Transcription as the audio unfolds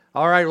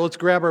All right, let's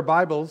grab our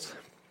Bibles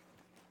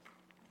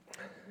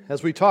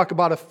as we talk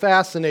about a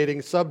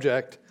fascinating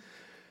subject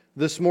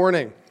this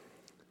morning.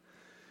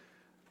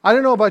 I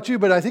don't know about you,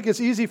 but I think it's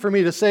easy for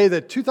me to say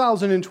that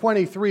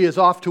 2023 is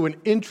off to an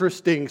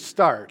interesting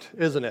start,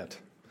 isn't it?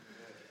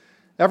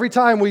 Every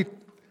time we,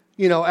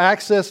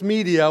 access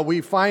media,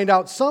 we find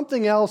out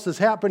something else is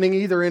happening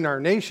either in our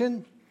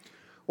nation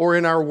or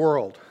in our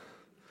world.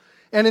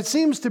 And it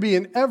seems to be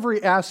in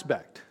every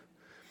aspect,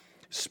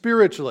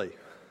 spiritually,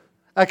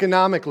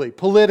 economically,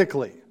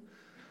 politically,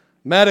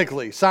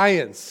 medically,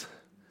 science.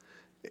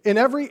 In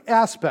every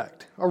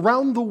aspect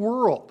around the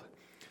world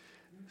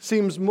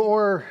seems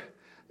more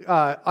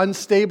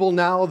unstable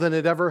now than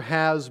it ever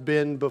has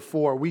been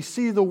before. We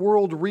see the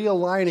world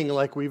realigning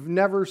like we've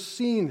never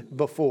seen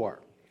before.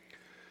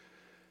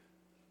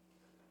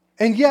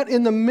 And yet,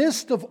 in the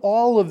midst of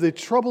all of the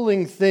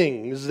troubling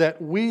things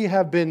that we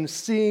have been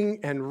seeing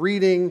and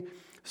reading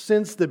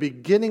since the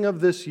beginning of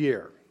this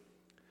year,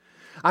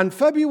 on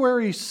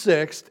February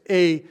 6th,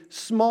 a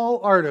small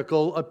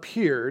article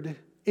appeared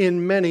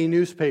in many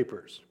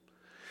newspapers.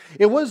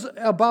 It was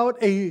about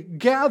a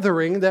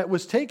gathering that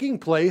was taking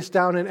place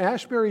down in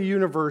Ashbury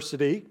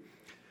University,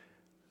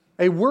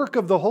 a work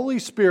of the Holy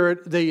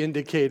Spirit, they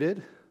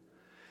indicated,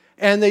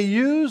 and they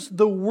used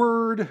the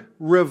word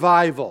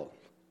revival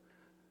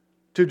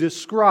to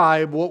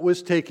describe what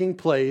was taking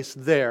place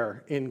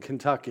there in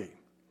Kentucky.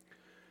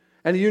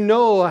 And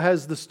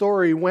as the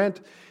story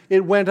went,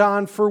 it went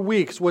on for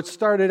weeks. What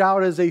started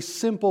out as a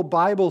simple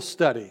Bible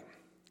study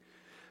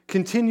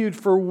continued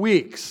for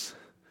weeks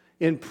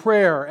in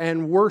prayer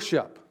and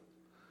worship,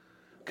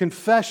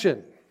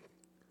 confession,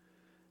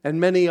 and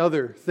many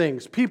other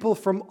things. People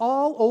from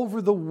all over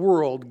the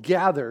world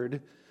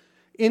gathered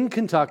in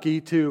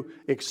Kentucky to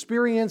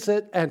experience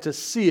it and to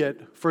see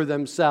it for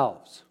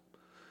themselves.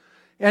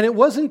 And it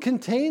wasn't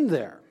contained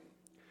there.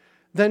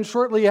 Then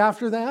shortly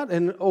after that,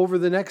 and over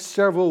the next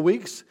several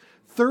weeks,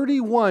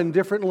 31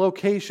 different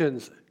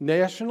locations,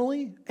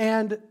 nationally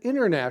and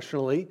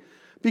internationally,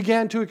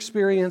 began to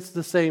experience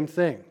the same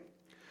thing.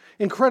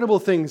 Incredible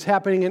things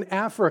happening in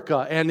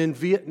Africa and in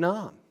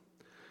Vietnam,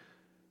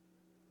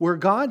 where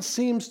God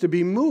seems to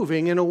be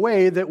moving in a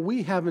way that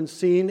we haven't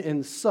seen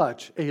in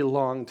such a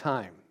long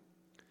time.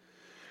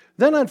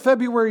 Then on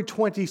February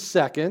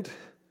 22nd,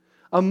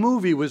 a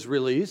movie was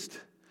released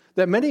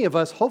that many of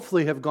us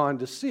hopefully have gone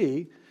to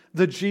see,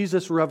 The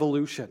Jesus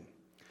Revolution,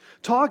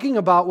 talking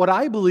about what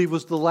I believe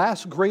was the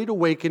last great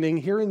awakening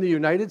here in the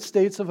United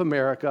States of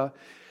America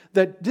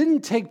that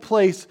didn't take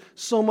place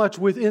so much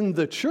within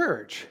the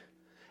church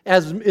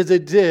as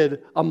it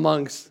did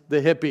amongst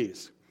the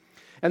hippies.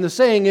 And the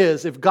saying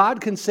is, if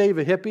God can save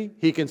a hippie,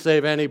 He can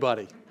save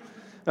anybody.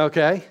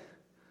 Okay?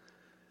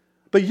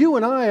 But you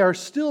and I are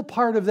still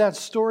part of that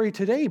story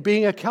today.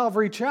 Being a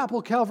Calvary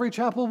Chapel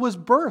was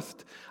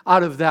birthed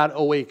out of that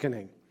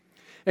awakening.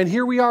 And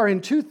here we are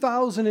in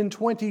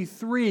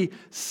 2023,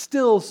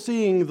 still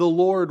seeing the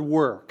Lord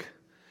work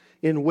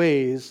in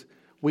ways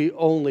we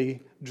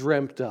only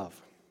dreamt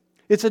of.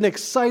 It's an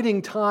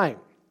exciting time.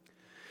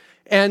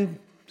 And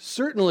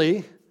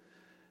certainly,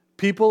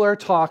 people are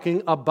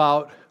talking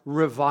about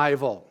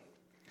revival.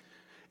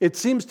 It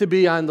seems to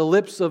be on the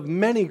lips of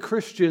many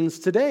Christians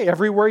today.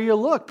 Everywhere you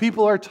look,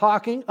 people are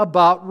talking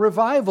about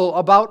revival,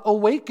 about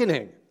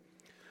awakening.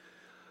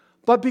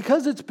 But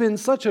because it's been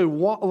such a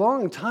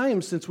long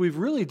time since we've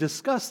really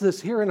discussed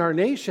this here in our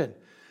nation,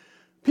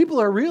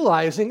 people are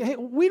realizing, hey,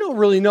 we don't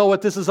really know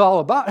what this is all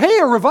about. Hey,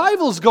 a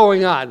revival's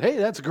going on. Hey,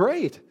 that's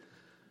great.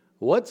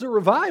 What's a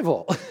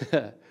revival?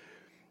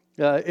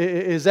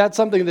 Is that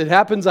something that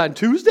happens on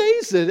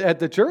Tuesdays at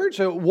the church?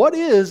 What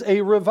is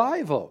a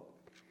revival?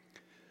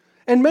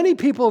 And many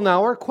people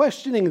now are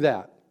questioning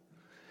that.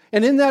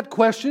 And in that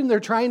question,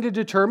 they're trying to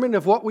determine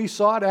if what we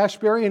saw at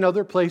Ashbury and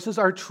other places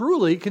are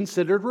truly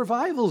considered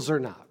revivals or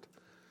not.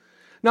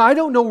 Now, I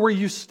don't know where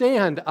you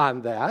stand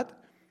on that,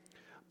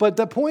 but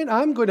the point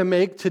I'm going to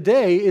make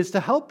today is to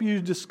help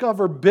you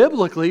discover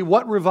biblically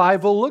what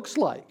revival looks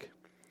like,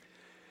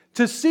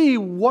 to see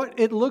what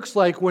it looks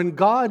like when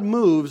God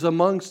moves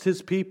amongst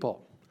His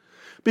people.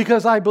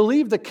 Because I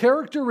believe the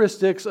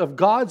characteristics of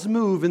God's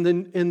move in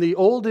the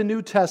Old and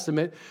New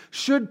Testament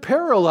should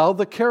parallel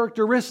the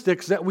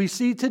characteristics that we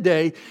see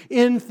today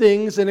in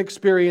things and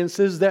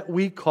experiences that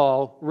we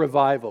call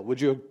revival.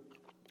 Would you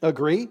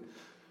agree?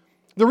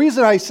 The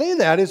reason I say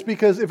that is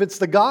because if it's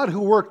the God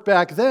who worked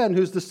back then,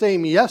 who's the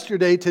same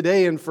yesterday,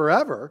 today, and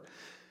forever,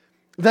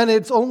 then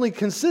it's only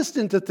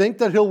consistent to think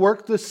that He'll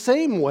work the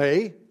same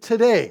way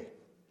today.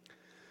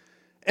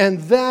 And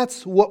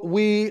that's what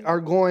we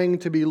are going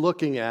to be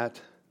looking at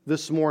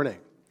this morning.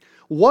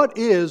 What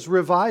is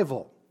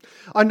revival?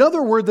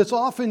 Another word that's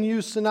often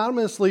used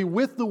synonymously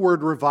with the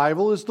word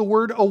revival is the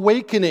word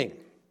awakening.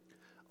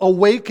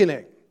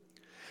 Awakening.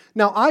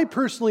 Now, I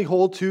personally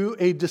hold to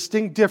a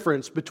distinct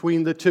difference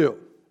between the two.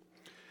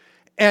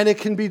 And it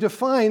can be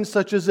defined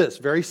such as this,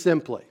 very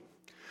simply.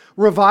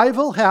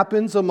 Revival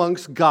happens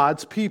amongst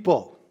God's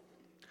people.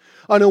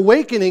 An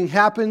awakening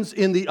happens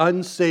in the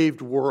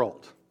unsaved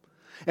world.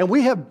 And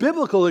we have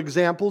biblical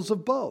examples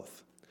of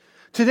both.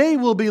 Today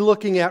we'll be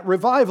looking at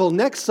revival.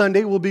 Next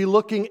Sunday we'll be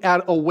looking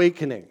at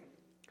awakening.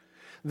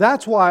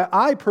 That's why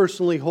I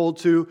personally hold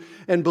to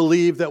and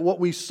believe that what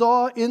we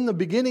saw in the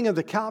beginning of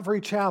the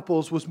Calvary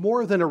Chapels was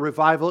more than a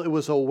revival, it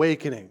was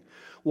awakening.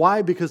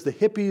 Why? Because the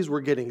hippies were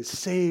getting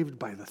saved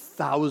by the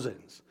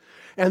thousands.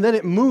 And then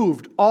it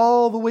moved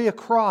all the way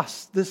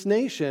across this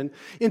nation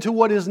into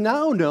what is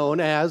now known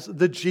as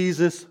the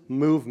Jesus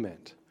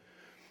movement.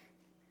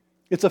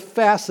 It's a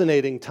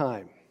fascinating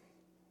time.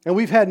 And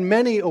we've had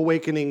many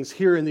awakenings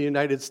here in the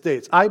United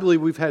States. I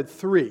believe we've had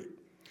 3.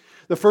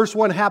 The first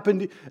one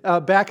happened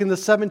back in the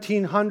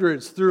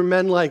 1700s through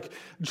men like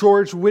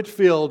George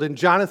Whitefield and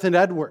Jonathan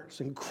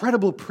Edwards,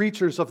 incredible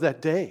preachers of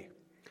that day.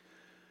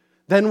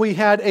 Then we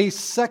had a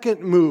second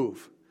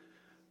move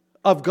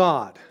of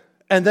God,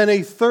 and then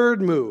a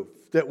third move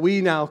that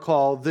we now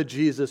call the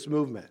Jesus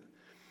movement.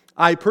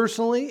 I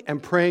personally am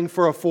praying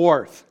for a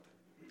fourth,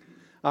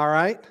 all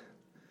right?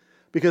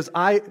 Because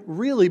I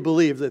really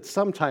believe that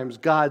sometimes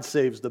God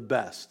saves the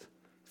best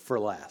for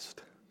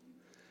last.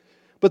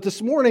 But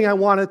this morning I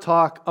want to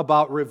talk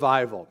about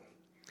revival.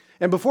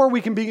 And before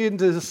we can begin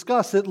to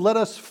discuss it, let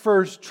us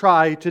first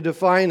try to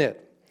define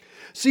it.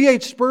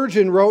 C.H.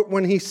 Spurgeon wrote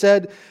when he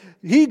said,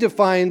 he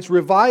defines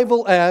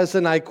revival as,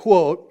 and I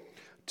quote,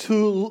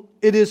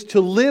 it is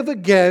to live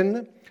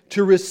again,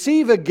 to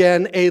receive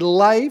again a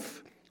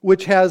life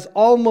which has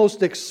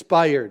almost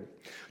expired,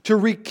 to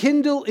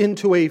rekindle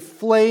into a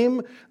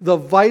flame the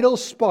vital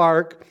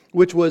spark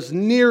which was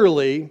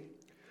nearly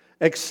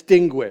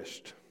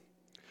extinguished.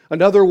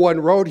 Another one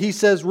wrote, he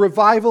says,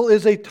 revival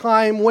is a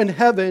time when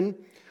heaven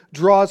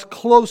draws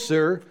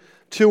closer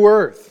to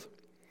earth.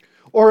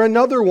 Or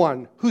another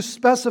one who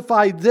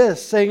specified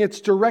this, saying it's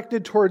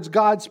directed towards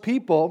God's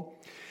people.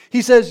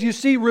 He says, you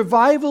see,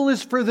 revival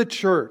is for the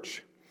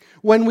church.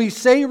 When we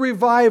say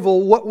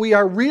revival, what we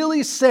are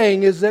really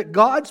saying is that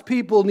God's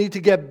people need to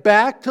get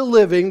back to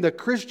living the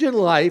Christian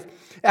life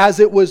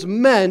as it was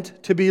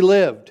meant to be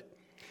lived.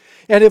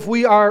 And if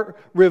we are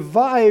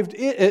revived,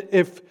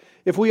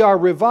 if we are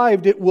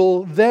revived, it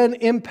will then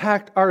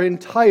impact our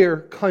entire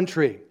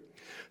country.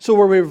 So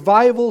a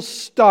revival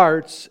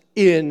starts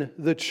in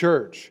the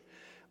church.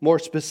 More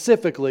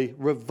specifically,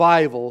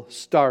 revival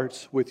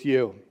starts with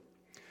you.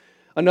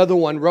 Another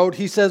one wrote,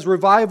 he says,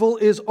 revival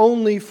is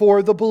only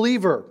for the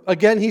believer.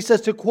 Again, he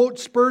says, to quote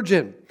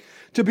Spurgeon,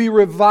 to be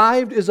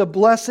revived is a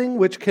blessing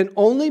which can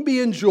only be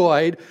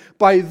enjoyed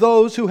by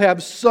those who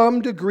have some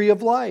degree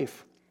of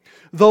life.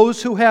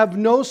 Those who have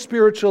no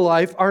spiritual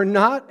life are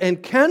not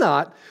and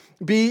cannot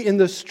be in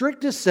the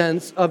strictest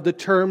sense of the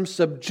term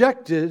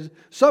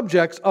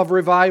subjects of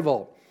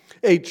revival.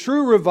 A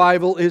true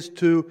revival is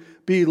to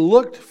be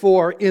looked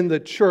for in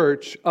the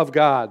church of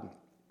God.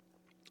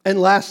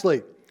 And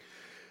lastly,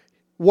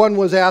 one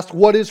was asked,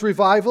 what is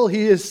revival?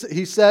 He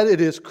said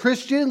it is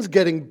Christians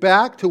getting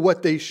back to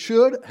what they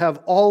should have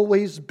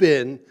always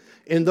been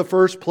in the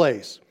first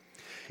place.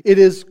 It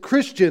is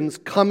Christians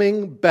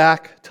coming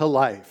back to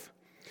life.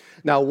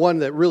 Now, one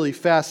that really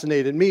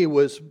fascinated me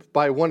was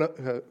by one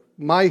of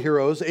my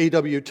heroes,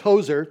 A.W.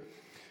 Tozer.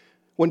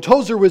 When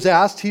Tozer was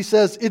asked, he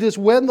says, it is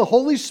when the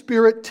Holy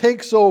Spirit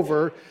takes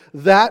over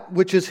that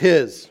which is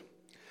His.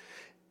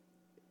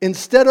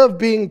 Instead of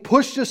being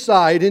pushed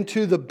aside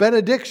into the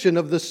benediction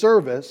of the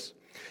service,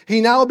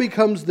 he now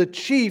becomes the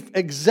chief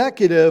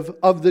executive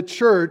of the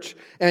church,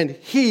 and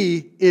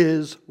he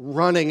is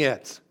running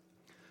it.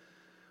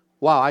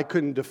 Wow, I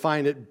couldn't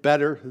define it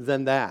better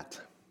than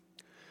that.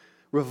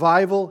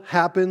 Revival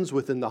happens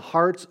within the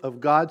hearts of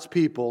God's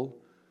people.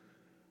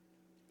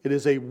 It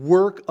is a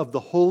work of the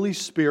Holy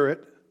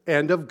Spirit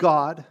and of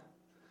God,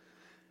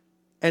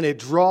 and it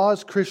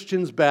draws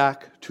Christians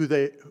back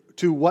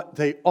to what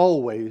they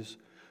always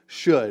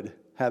should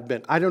have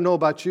been. I don't know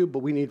about you, but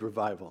we need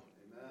revival.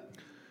 Amen.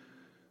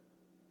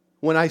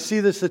 When I see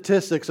the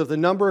statistics of the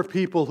number of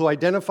people who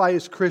identify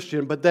as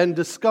Christian, but then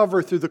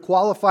discover through the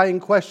qualifying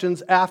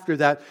questions after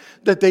that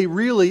they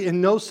really,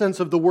 in no sense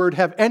of the word,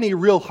 have any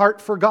real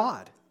heart for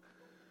God.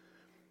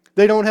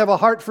 They don't have a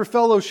heart for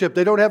fellowship.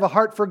 They don't have a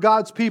heart for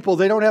God's people.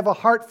 They don't have a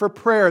heart for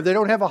prayer. They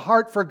don't have a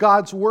heart for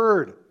God's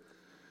word.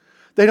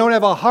 They don't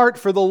have a heart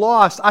for the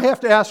lost. I have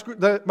to ask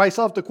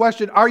myself the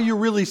question, are you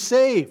really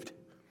saved?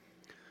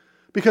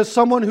 Because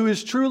someone who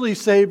is truly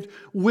saved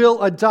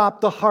will adopt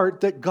the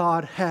heart that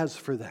God has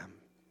for them.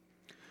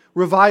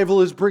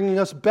 Revival is bringing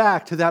us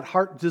back to that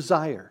heart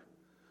desire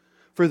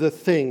for the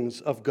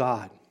things of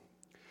God.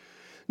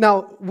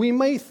 Now, we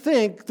may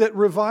think that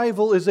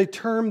revival is a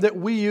term that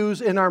we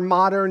use in our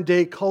modern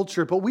day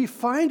culture, but we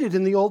find it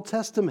in the Old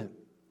Testament.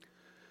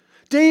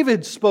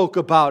 David spoke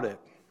about it.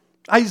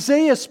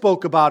 Isaiah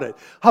spoke about it.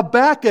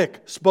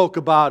 Habakkuk spoke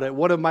about it,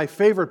 one of my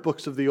favorite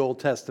books of the Old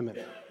Testament.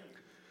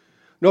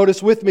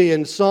 Notice with me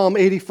in Psalm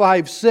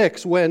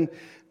 85:6 when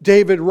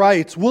David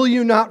writes, will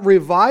you not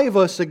revive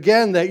us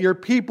again that your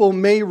people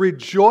may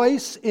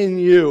rejoice in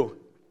you?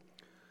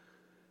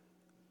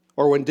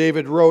 Or when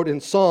David wrote in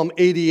Psalm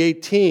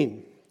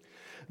 80:18,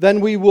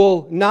 then we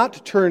will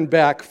not turn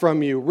back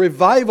from you.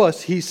 Revive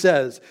us, he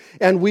says,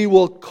 and we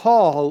will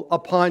call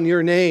upon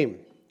your name.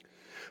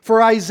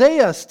 For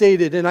Isaiah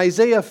stated in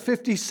Isaiah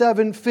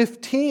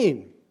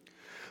 57:15,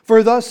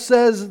 "For thus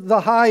says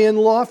the high and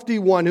lofty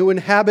one who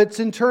inhabits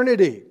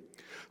eternity,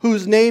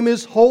 whose name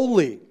is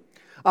holy.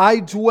 I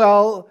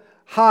dwell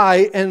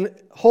high and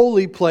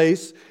holy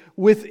place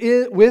with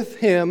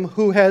him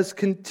who has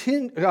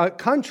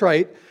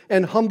contrite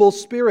and humble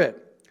spirit,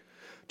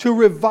 to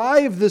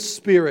revive the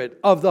spirit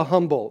of the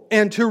humble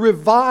and to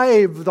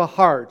revive the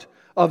heart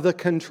of the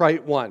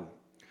contrite one."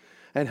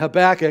 And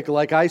Habakkuk,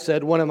 like I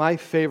said, one of my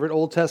favorite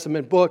Old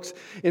Testament books,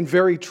 in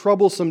very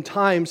troublesome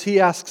times, he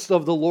asks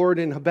of the Lord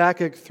in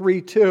Habakkuk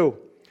 3:2,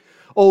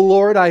 "O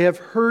Lord, I have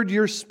heard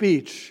your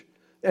speech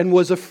and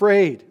was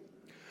afraid.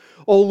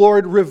 O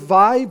Lord,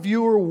 revive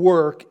your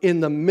work in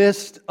the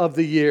midst of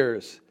the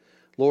years."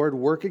 Lord,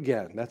 work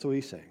again. That's what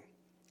he's saying,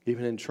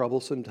 even in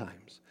troublesome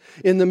times.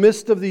 In the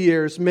midst of the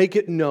years, make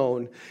it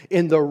known.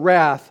 In the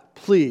wrath,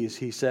 please,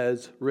 he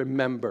says,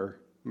 remember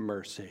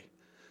mercy.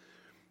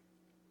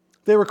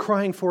 They were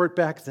crying for it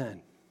back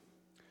then.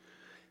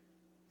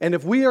 And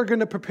if we are going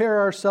to prepare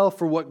ourselves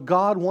for what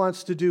God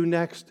wants to do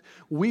next,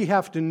 we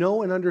have to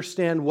know and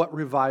understand what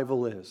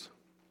revival is.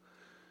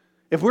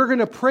 If we're going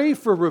to pray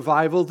for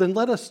revival, then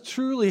let us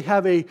truly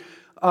have an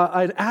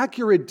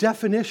accurate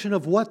definition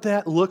of what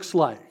that looks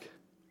like.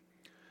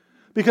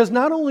 Because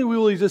not only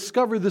will we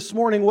discover this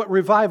morning what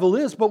revival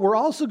is, but we're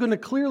also going to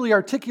clearly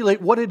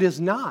articulate what it is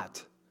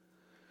not.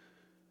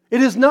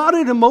 It is not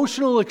an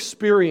emotional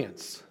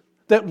experience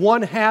that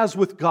one has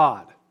with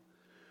God.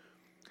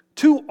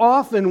 Too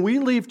often we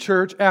leave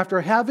church after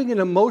having an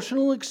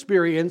emotional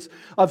experience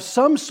of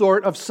some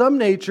sort, of some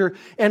nature,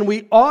 and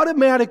we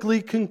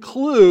automatically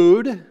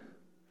conclude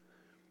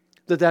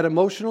that that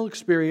emotional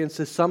experience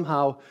has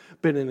somehow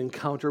been an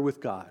encounter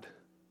with God.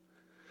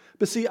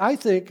 But see, I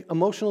think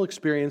emotional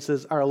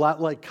experiences are a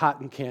lot like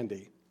cotton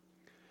candy.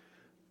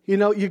 You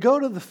know, you go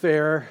to the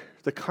fair,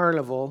 the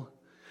carnival,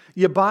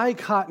 you buy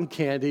cotton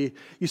candy,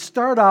 you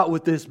start out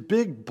with this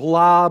big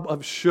blob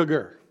of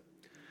sugar.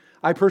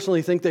 I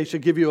personally think they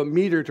should give you a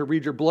meter to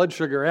read your blood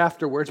sugar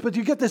afterwards, but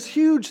you get this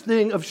huge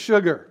thing of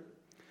sugar.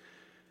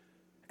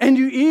 And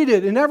you eat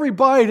it, and every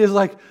bite is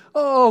like,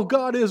 oh,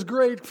 God is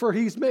great, for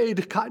he's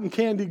made cotton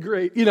candy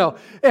great, you know,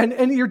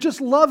 and you're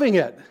just loving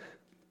it.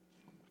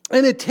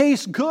 And it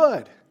tastes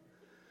good.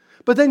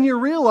 But then you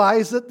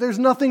realize that there's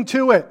nothing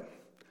to it.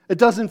 It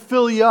doesn't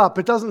fill you up.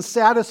 It doesn't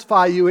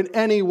satisfy you in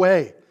any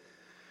way.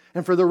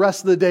 And for the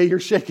rest of the day, you're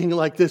shaking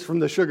like this from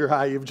the sugar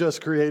high you've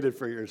just created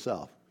for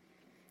yourself.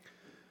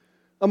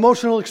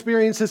 Emotional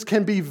experiences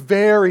can be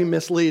very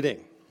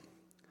misleading.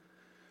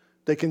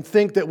 They can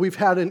think that we've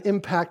had an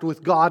impact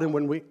with God, and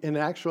when in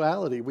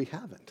actuality, we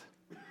haven't.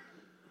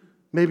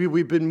 Maybe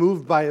we've been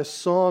moved by a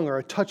song or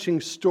a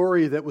touching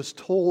story that was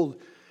told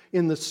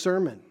in the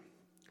sermon.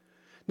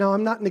 Now,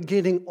 I'm not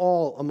negating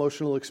all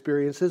emotional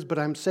experiences, but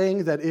I'm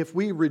saying that if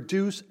we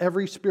reduce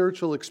every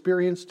spiritual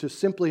experience to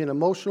simply an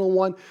emotional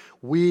one,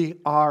 we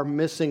are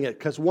missing it.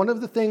 Because one of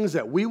the things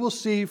that we will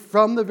see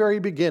from the very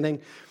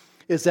beginning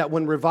is that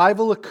when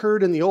revival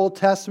occurred in the Old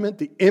Testament,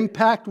 the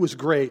impact was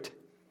great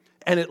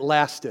and it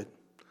lasted.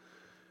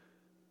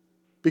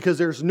 Because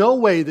there's no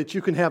way that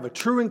you can have a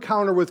true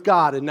encounter with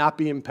God and not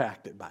be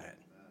impacted by it.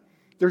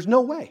 There's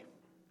no way.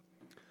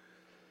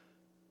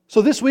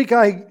 So this week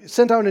I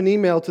sent out an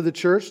email to the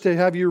church to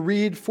have you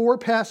read 4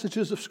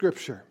 passages of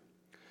Scripture.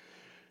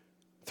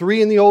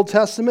 3 in the Old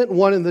Testament,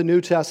 1 in the New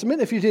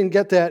Testament. If you didn't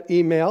get that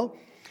email,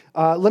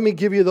 let me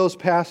give you those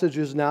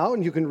passages now,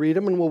 and you can read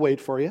them, and we'll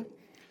wait for you.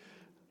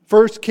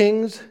 1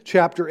 Kings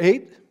chapter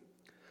 8,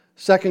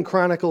 2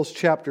 Chronicles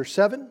chapter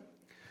 7,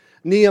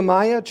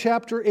 Nehemiah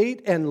chapter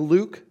 8, and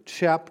Luke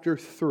chapter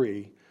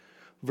 3,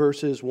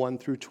 verses 1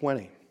 through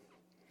 20.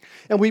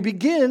 And we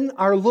begin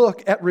our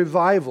look at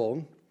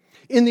revival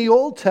in the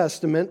Old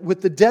Testament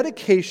with the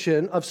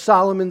dedication of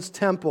Solomon's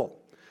temple.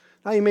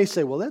 Now you may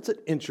say, well, that's an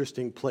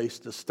interesting place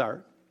to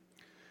start.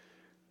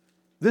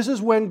 This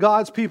is when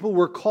God's people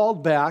were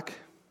called back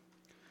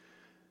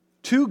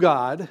to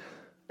God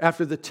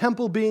after the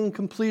temple being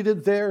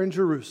completed there in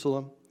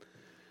Jerusalem.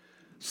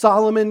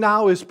 Solomon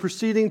now is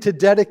proceeding to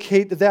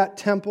dedicate that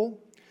temple.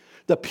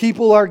 The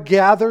people are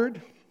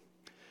gathered.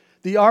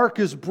 The ark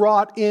is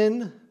brought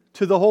in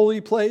to the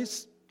holy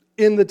place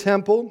in the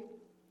temple.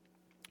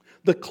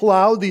 The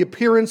cloud, the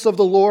appearance of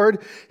the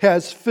Lord,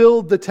 has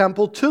filled the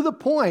temple to the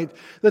point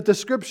that the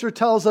Scripture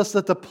tells us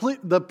that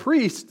the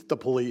priests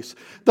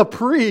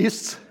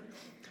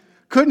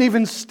couldn't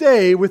even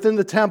stay within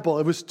the temple.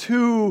 It was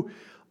too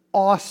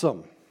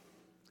awesome.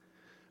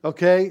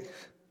 Okay?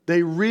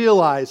 They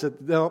realized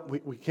that no,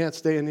 we can't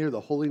stay in here. The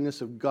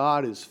holiness of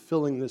God is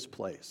filling this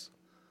place.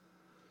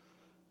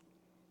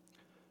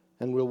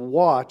 And we'll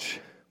watch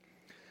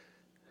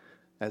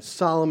as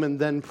Solomon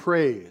then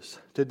prays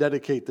to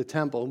dedicate the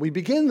temple. And we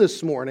begin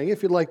this morning,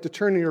 if you'd like to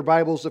turn in your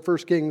Bibles to 1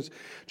 Kings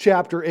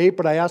chapter 8,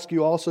 but I ask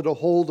you also to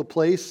hold a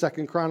place,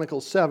 2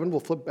 Chronicles 7.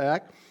 We'll flip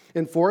back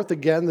and forth.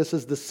 Again, this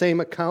is the same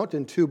account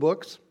in 2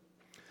 books.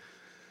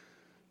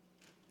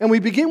 And we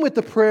begin with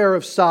the prayer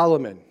of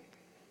Solomon.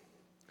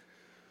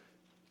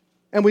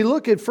 And we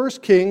look at 1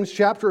 Kings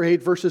chapter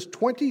 8, verses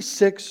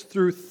 26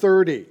 through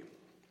 30.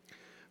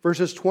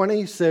 Verses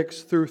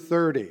 26 through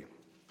 30.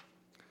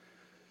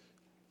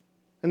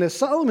 And as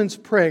Solomon's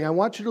praying, I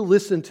want you to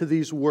listen to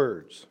these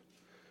words,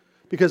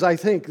 because I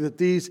think that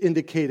these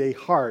indicate a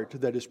heart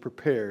that is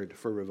prepared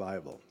for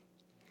revival.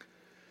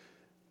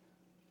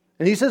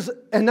 And he says,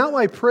 "And now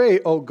I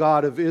pray, O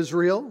God of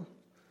Israel,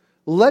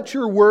 let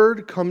your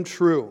word come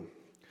true,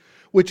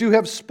 which you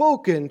have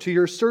spoken to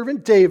your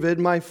servant David,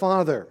 my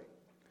father.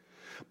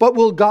 But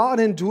will God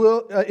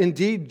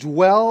indeed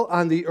dwell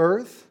on the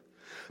earth?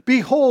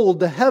 Behold,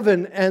 the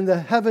heaven and the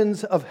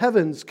heavens of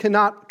heavens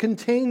cannot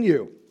contain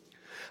you.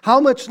 How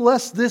much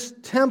less this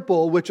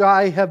temple which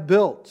I have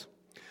built?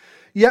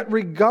 Yet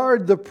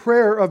regard the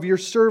prayer of your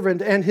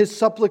servant and his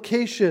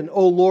supplication,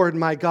 O Lord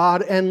my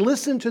God, and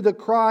listen to the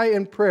cry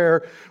and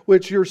prayer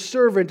which your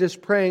servant is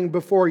praying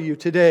before you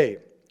today,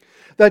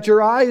 that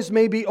your eyes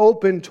may be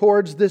open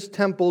towards this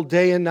temple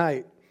day and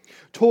night,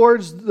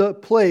 towards the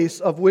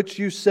place of which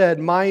you said,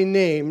 my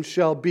name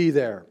shall be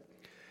there,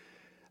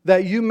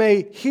 that you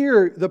may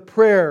hear the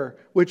prayer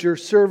which your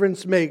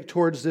servants make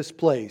towards this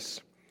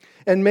place.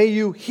 And may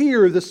you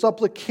hear the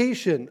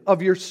supplication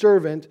of your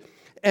servant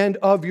and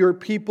of your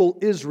people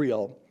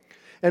Israel.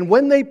 And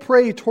when they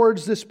pray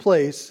towards this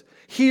place,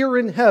 here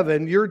in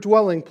heaven, your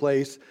dwelling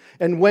place,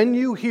 and when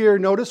you hear,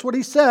 notice what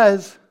he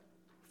says,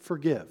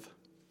 forgive."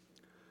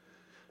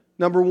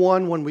 Number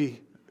one, when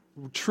we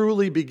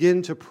truly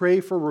begin to pray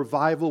for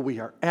revival, we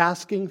are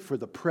asking for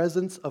the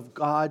presence of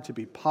God to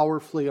be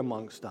powerfully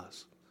amongst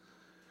us.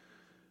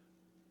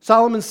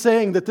 Solomon's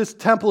saying that this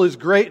temple is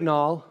great and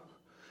all,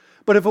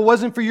 but if it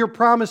wasn't for your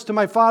promise to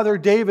my father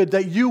David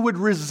that you would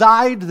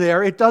reside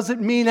there, it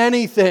doesn't mean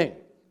anything.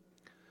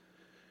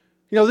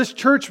 You know, this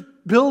church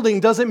building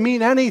doesn't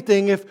mean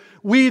anything if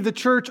we, the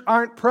church,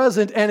 aren't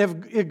present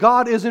and if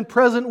God isn't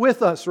present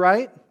with us,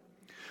 right?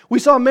 We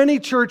saw many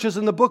churches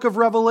in the book of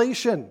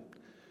Revelation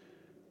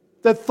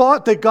that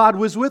thought that God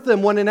was with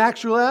them, when in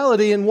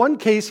actuality, in one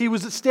case, he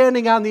was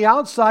standing on the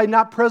outside,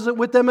 not present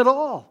with them at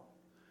all.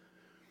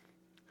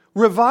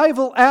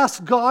 Revival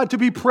asks God to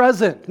be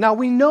present. Now,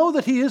 we know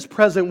that he is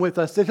present with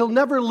us, that he'll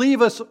never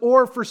leave us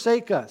or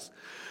forsake us.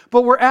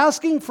 But we're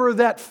asking for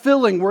that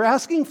filling. We're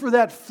asking for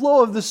that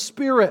flow of the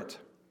Spirit.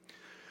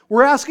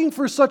 We're asking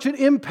for such an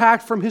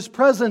impact from his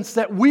presence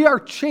that we are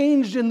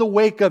changed in the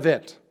wake of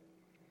it,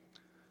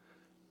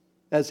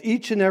 as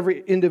each and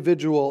every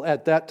individual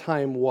at that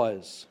time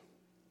was.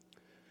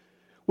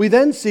 We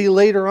then see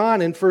later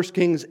on in 1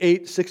 Kings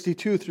 8,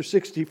 62 through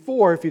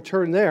 64, if you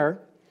turn there,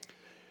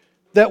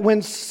 that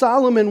when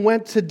Solomon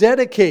went to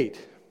dedicate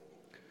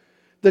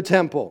the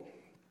temple,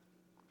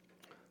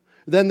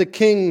 then the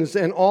kings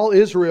and all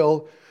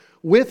Israel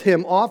with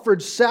him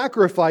offered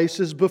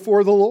sacrifices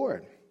before the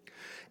Lord.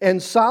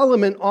 And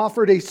Solomon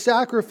offered a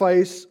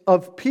sacrifice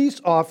of peace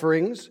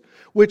offerings,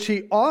 which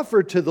he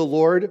offered to the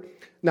Lord.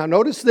 Now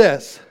notice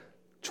this,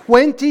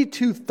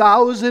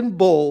 22,000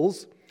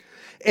 bulls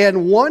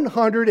and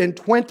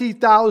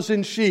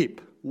 120,000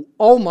 sheep.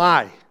 Oh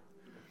my.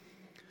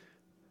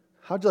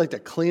 How'd you like to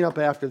clean up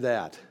after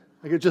that?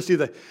 I could just see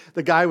the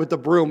guy with the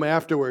broom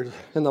afterward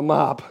and the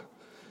mop.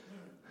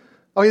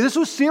 Okay, this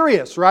was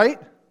serious, right?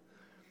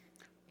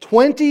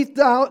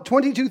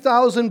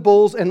 22,000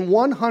 bulls and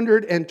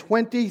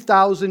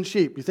 120,000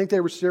 sheep. You think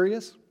they were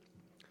serious?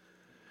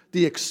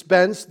 The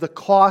expense, the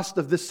cost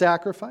of this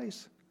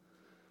sacrifice?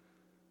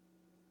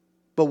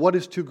 But what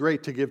is too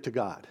great to give to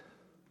God?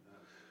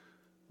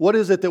 What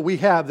is it that we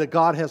have that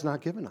God has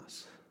not given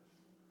us?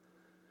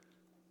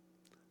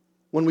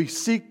 When we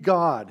seek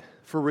God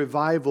for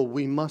revival,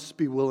 we must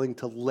be willing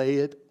to lay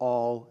it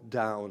all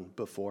down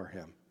before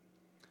him.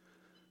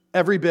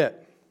 Every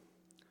bit.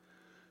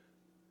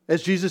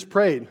 As Jesus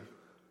prayed,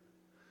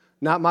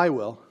 not my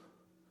will,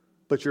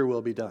 but your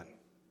will be done.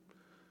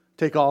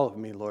 Take all of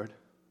me, Lord.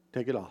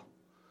 Take it all.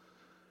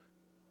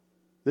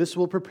 This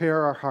will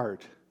prepare our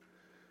heart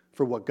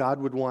for what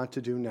God would want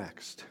to do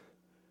next.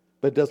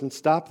 But it doesn't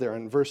stop there.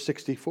 In verse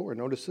 64,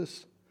 notice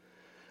this.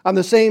 On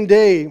the same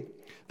day,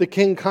 the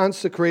king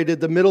consecrated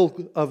the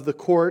middle of the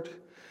court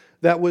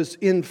that was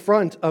in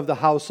front of the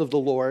house of the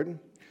Lord.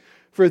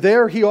 For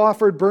there he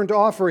offered burnt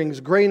offerings,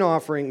 grain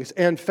offerings,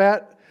 and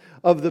fat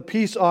of the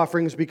peace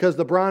offerings, because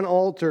the bronze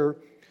altar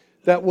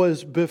that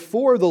was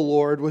before the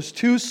Lord was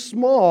too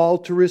small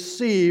to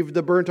receive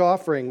the burnt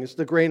offerings,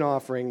 the grain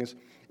offerings,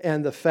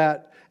 and the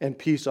fat and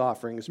peace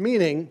offerings.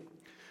 Meaning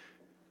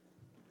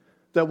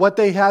that what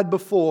they had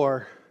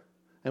before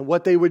and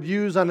what they would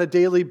use on a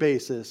daily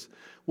basis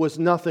was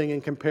nothing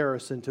in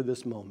comparison to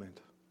this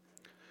moment.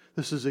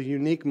 This is a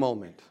unique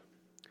moment.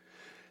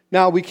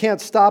 Now, we can't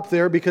stop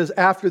there, because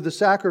after the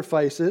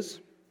sacrifices,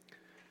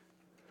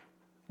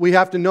 we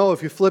have to know,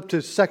 if you flip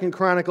to 2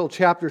 Chronicles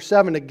chapter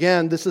 7,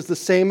 again, this is the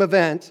same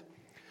event,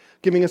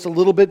 giving us a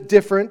little bit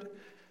different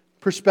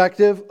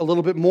perspective, a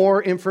little bit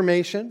more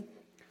information.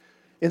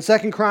 In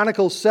 2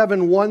 Chronicles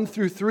 7, 1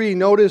 through 3,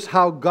 notice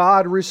how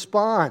God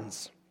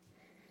responds.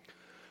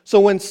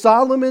 So when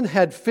Solomon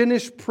had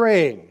finished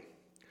praying,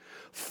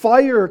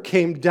 Fire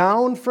came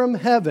down from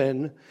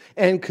heaven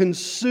and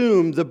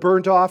consumed the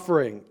burnt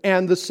offering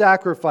and the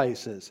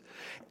sacrifices.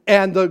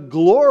 And the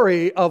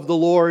glory of the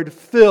Lord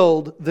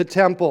filled the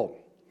temple.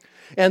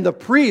 And the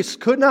priests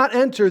could not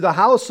enter the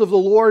house of the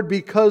Lord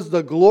because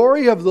the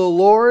glory of the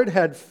Lord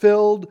had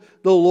filled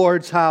the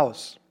Lord's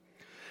house.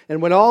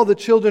 And when all the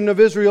children of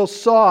Israel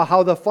saw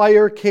how the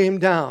fire came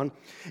down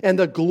and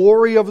the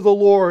glory of the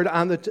Lord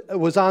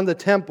was on the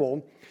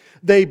temple,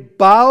 they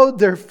bowed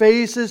their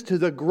faces to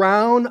the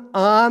ground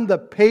on the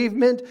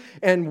pavement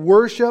and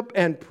worshiped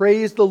and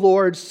praised the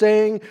Lord,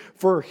 saying,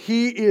 "For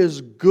he is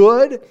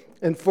good,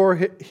 and for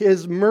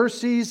his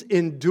mercies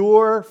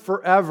endure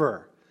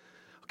forever."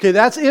 Okay,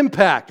 that's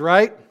impact,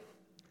 right?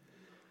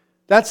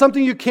 That's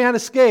something you can't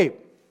escape.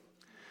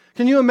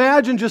 Can you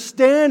imagine just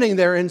standing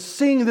there and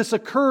seeing this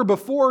occur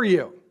before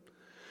you?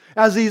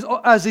 As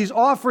these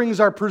offerings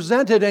are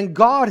presented and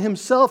God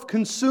Himself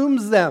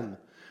consumes them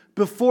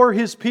before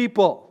His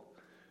people.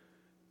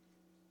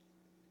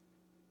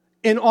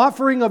 In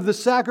offering of the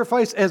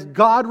sacrifice, as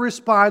God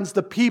responds,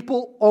 the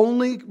people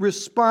only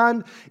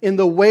respond in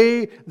the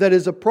way that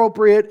is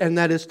appropriate, and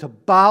that is to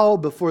bow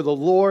before the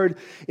Lord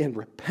in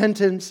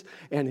repentance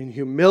and in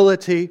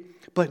humility.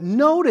 But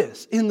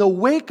notice, in the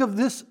wake of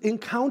this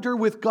encounter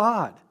with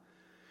God,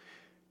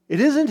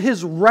 it isn't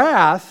His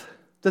wrath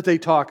that they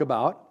talk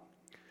about.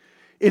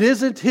 It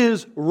isn't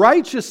His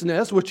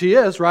righteousness, which He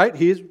is, right?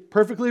 He's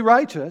perfectly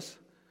righteous.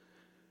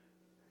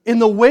 In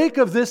the wake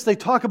of this, they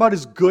talk about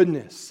His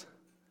goodness.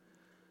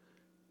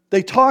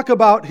 They talk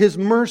about His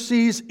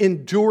mercies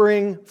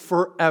enduring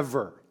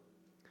forever.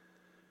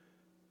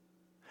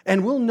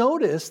 And we'll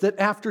notice that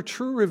after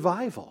true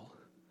revival,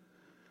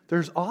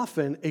 there's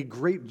often a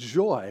great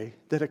joy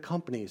that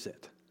accompanies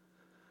it,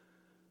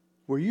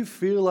 where you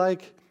feel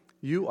like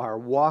you are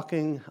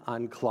walking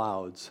on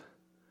clouds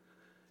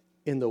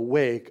in the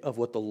wake of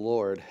what the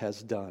Lord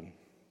has done.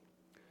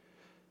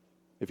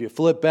 If you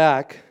flip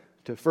back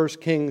to 1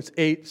 Kings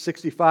 8,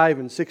 65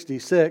 and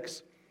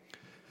 66,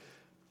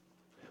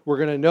 we're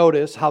going to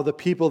notice how the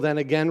people then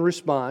again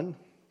respond.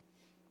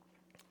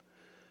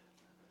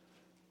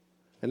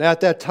 And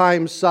at that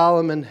time,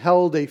 Solomon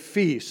held a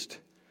feast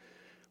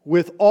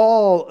with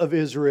all of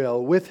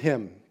Israel with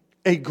him,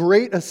 a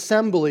great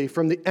assembly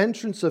from the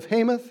entrance of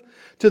Hamath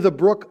to the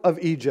brook of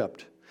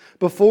Egypt,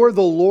 before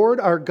the Lord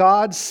our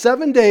God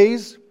 7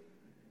 days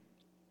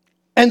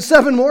and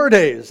 7 more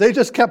days. They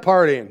just kept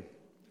partying.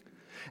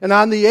 And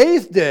on the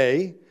 8th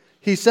day,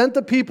 he sent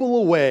the people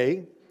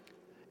away,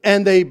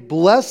 and they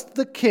blessed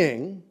the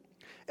king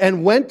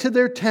and went to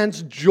their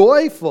tents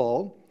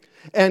joyful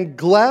and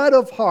glad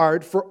of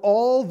heart for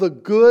all the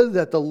good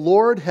that the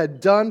Lord had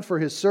done for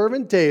His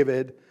servant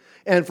David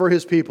and for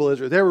His people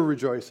Israel. They were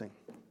rejoicing.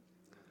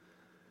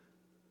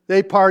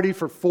 They partied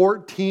for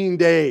 14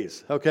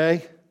 days,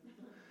 okay?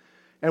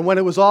 And when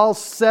it was all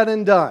said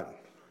and done,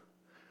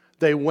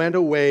 they went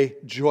away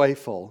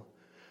joyful,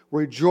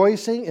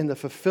 rejoicing in the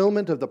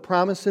fulfillment of the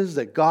promises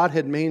that God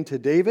had made to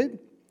David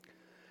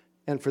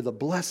and for the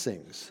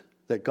blessings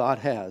that God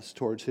has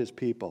towards His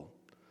people.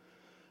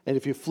 And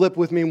if you flip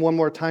with me one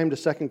more time to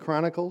 2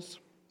 Chronicles,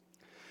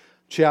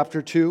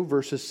 chapter 2,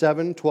 verses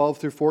 7, 12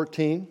 through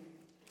 14.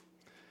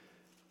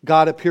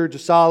 God appeared to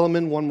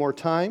Solomon one more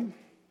time.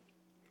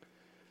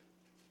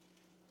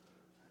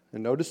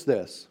 And notice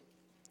this.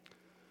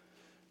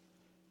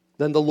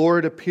 Then the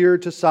Lord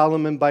appeared to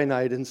Solomon by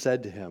night and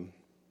said to him,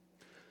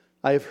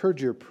 "I have heard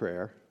your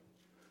prayer,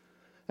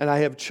 and I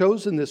have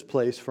chosen this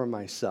place for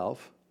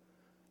myself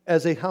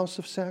as a house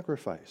of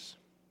sacrifice.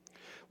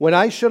 When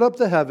I shut up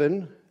the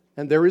heaven,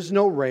 and there is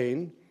no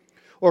rain,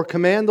 or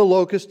command the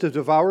locusts to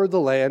devour the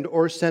land,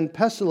 or send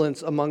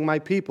pestilence among my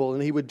people,"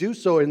 and He would do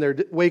so in their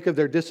wake of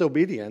their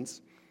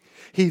disobedience,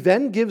 He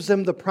then gives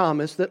them the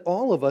promise that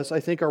all of us, I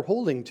think, are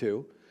holding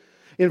to.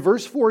 In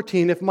verse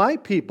 14, "If my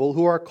people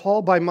who are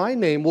called by my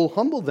name will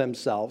humble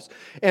themselves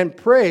and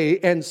pray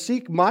and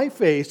seek my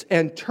face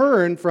and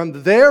turn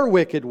from their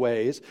wicked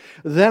ways,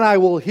 then I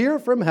will hear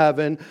from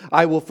heaven,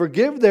 I will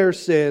forgive their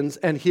sins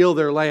and heal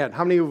their land."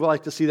 How many would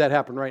like to see that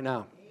happen right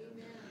now?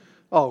 Amen.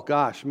 Oh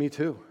gosh, me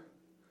too.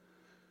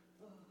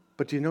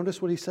 But do you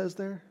notice what He says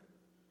there?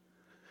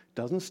 It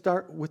doesn't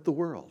start with the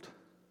world.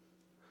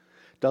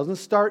 It doesn't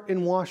start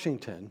in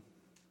Washington.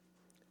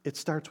 It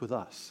starts with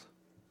us.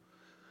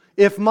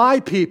 If my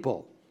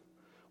people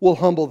will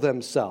humble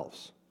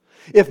themselves,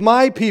 if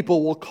my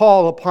people will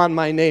call upon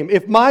my name,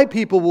 if my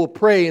people will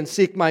pray and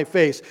seek my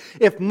face,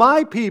 if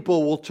my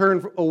people will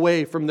turn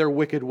away from their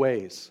wicked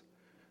ways,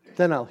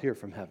 then I'll hear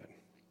from heaven.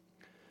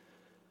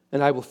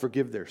 And I will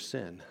forgive their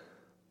sin,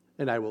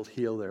 and I will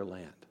heal their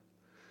land.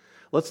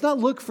 Let's not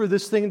look for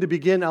this thing to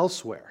begin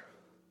elsewhere.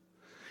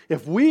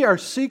 If we are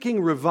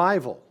seeking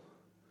revival,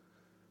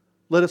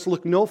 let us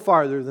look no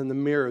farther than the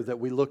mirror that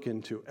we look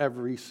into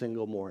every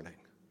single morning.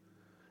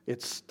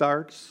 It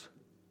starts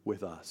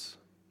with us.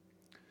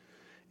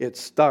 It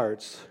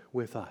starts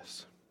with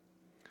us.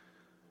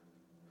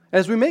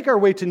 As we make our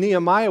way to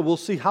Nehemiah, we'll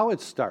see how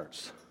it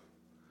starts.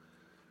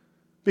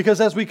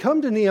 Because as we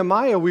come to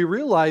Nehemiah, we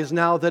realize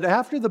now that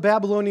after the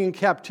Babylonian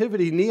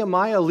captivity,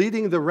 Nehemiah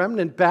leading the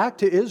remnant back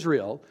to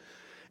Israel,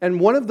 and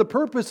one of the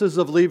purposes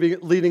of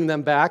leading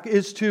them back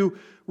is to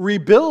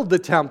rebuild the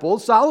temple,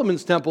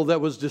 Solomon's temple that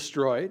was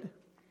destroyed,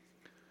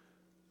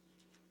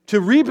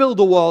 to rebuild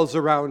the walls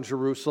around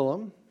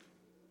Jerusalem,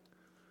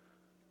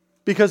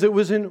 because it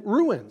was in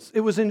ruins,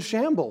 it was in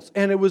shambles,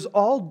 and it was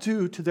all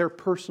due to their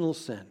personal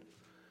sin.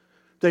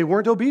 They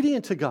weren't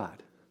obedient to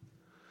God.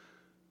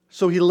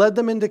 So he led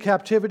them into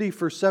captivity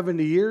for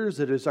 70 years.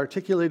 It is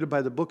articulated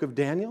by the book of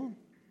Daniel.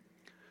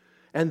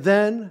 And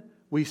then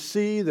we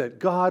see that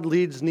God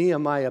leads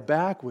Nehemiah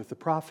back with the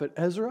prophet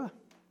Ezra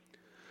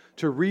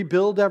to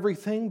rebuild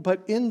everything.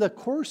 But in the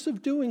course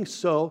of doing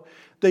so,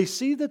 they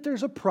see that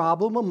there's a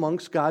problem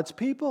amongst God's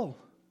people.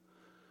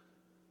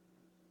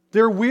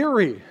 They're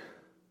weary.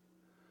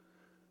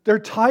 They're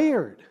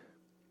tired.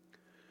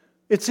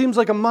 It seems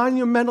like a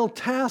monumental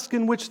task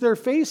in which they're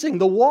facing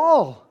the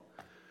wall,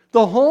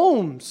 the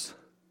homes,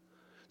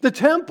 the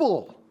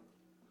temple.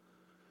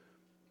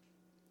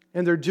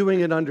 And they're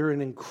doing it under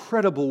an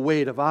incredible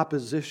weight of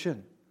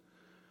opposition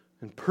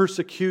and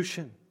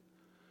persecution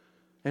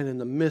and in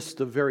the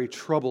midst of very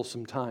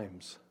troublesome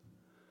times.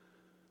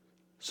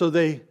 So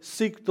they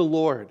seek the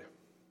Lord.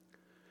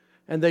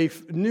 And they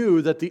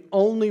knew that the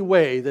only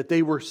way that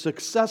they were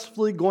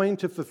successfully going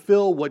to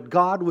fulfill what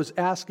God was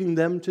asking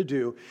them to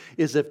do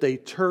is if they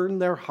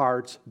turned their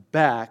hearts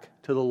back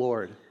to the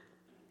Lord.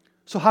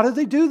 So how did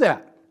they do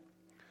that?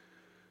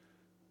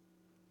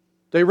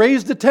 They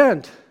raised a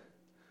tent,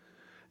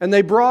 and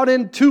they brought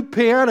in 2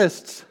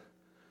 pianists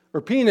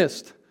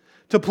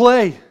to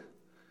play.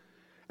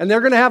 And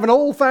they're going to have an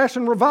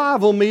old-fashioned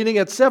revival meeting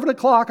at 7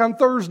 o'clock on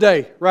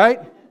Thursday, right?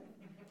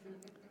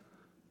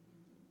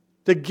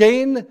 To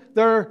gain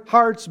their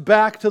hearts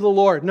back to the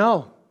Lord.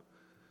 No,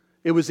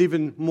 it was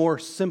even more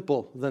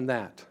simple than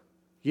that.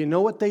 You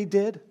know what they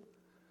did?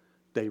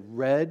 They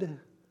read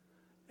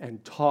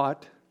and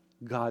taught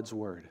God's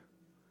Word.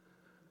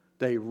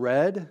 They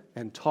read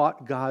and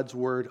taught God's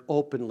Word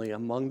openly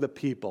among the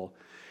people.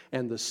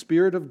 And the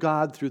Spirit of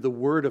God, through the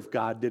Word of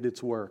God, did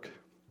its work.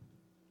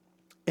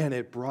 And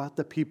it brought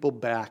the people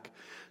back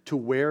to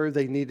where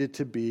they needed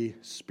to be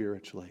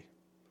spiritually.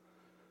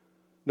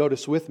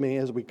 Notice with me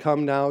as we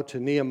come now to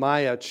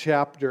Nehemiah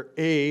chapter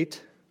 8.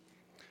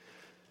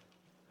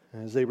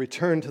 As they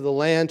return to the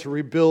land to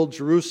rebuild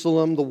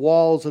Jerusalem, the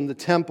walls and the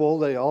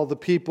temple, all the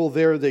people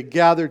there, they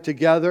gathered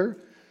together.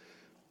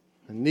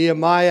 And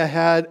Nehemiah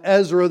had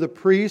Ezra the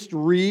priest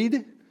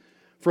read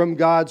from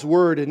God's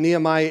Word in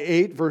Nehemiah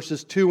 8,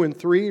 verses 2 and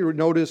 3.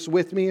 Notice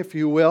with me, if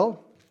you will.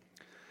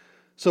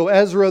 So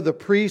Ezra the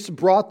priest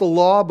brought the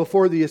law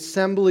before the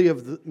assembly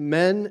of the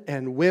men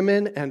and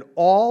women and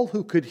all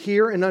who could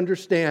hear and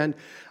understand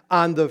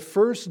on the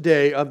first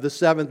day of the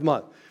 7th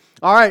month.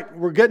 All right,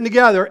 we're getting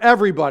together,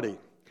 everybody.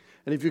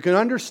 And if you can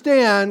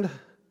understand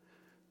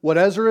what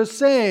Ezra is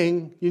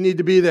saying, you need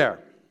to be there.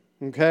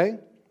 Okay?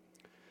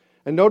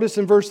 And notice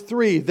in verse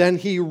 3, then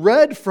he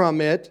read from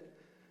it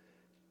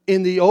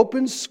in the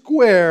open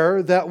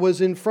square that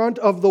was in front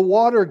of the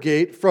water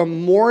gate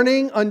from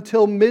morning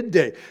until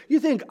midday. You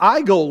think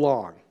I go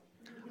long.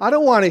 I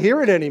don't want to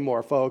hear it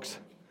anymore, folks.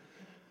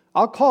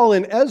 I'll call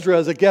in Ezra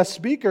as a guest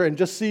speaker and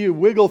just see you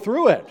wiggle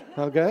through it,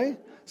 okay?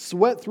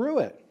 Sweat through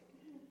it.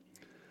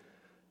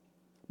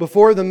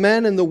 Before the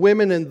men and the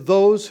women and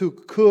those who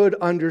could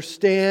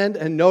understand.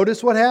 And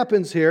notice what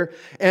happens here.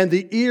 And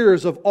the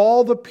ears of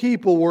all the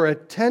people were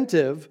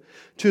attentive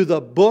to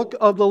the book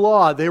of the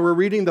law. They were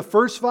reading the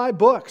first 5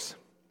 books.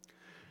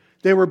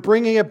 They were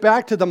bringing it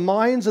back to the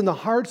minds and the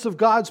hearts of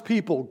God's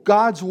people.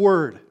 God's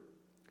Word.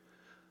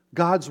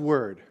 God's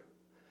Word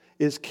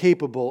is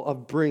capable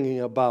of bringing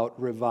about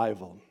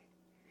revival.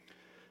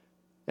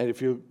 And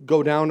if you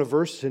go down a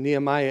verse to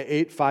Nehemiah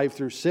 8, 5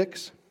 through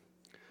 6.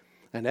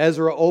 And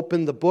Ezra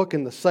opened the book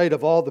in the sight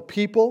of all the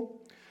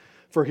people,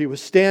 for he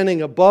was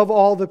standing above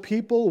all the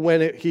people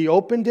when he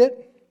opened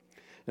it.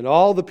 And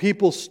all the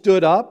people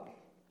stood up.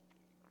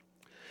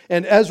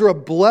 And Ezra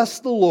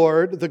blessed the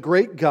Lord, the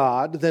great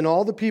God. Then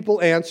all the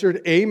people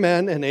answered,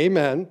 Amen and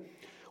Amen,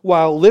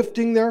 while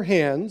lifting their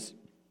hands.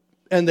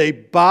 And they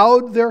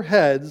bowed their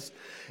heads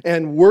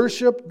and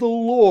worshiped the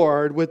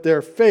Lord with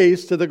their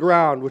face to the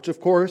ground, which of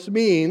course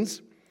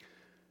means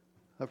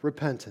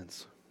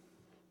repentance.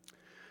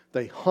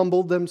 They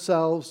humbled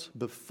themselves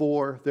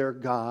before their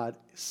God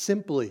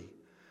simply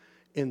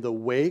in the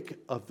wake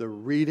of the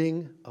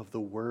reading of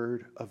the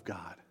Word of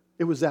God.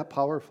 It was that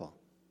powerful.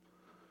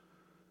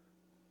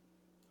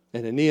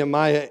 And in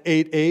Nehemiah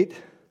 8:8,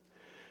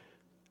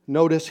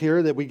 notice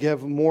here that we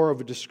give more of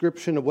a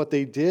description of what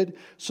they did.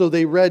 So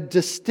they read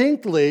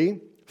distinctly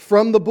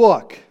from the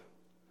book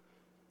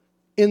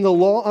in the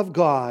law of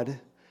God,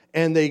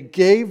 and they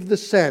gave the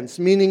sense,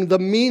 meaning the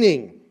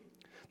meaning,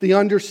 the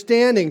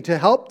understanding, to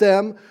help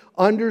them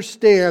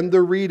understand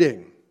the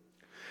reading.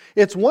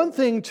 It's one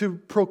thing to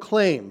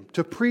proclaim,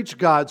 to preach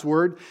God's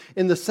Word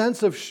in the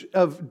sense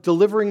of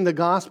delivering the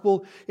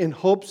gospel in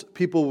hopes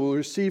people will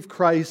receive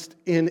Christ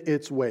in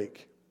its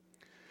wake.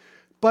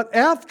 But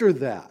after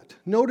that,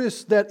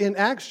 notice that in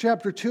Acts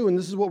chapter 2, and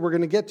this is what we're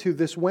going to get to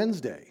this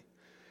Wednesday,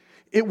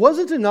 it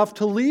wasn't enough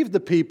to leave the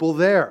people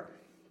there.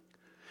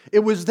 It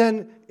was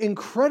then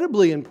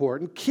incredibly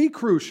important, key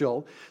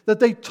crucial, that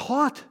they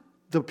taught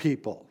the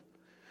people,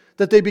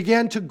 that they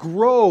began to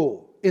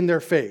grow in their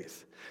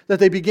faith, that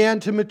they began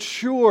to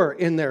mature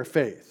in their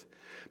faith.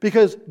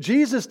 Because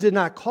Jesus did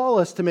not call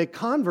us to make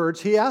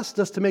converts, He asked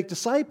us to make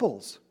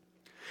disciples.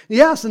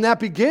 Yes, and that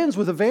begins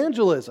with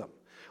evangelism,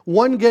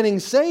 one getting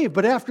saved,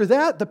 but after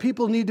that, the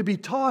people need to be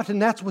taught,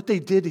 and that's what they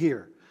did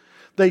here.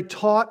 They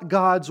taught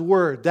God's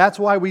Word. That's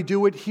why we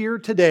do it here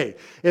today.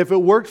 If it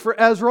worked for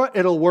Ezra,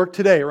 it'll work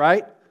today,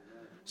 right?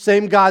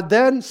 Same God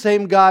then,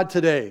 same God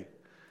today.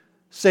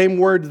 Same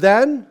Word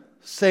then,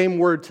 same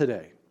Word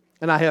today.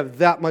 And I have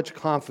that much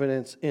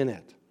confidence in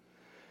it.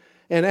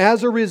 And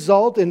as a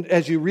result, and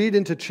as you read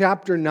into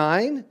chapter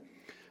 9,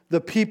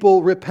 the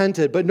people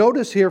repented. But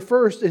notice here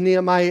first in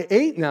Nehemiah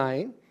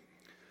 8:9,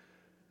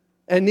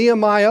 and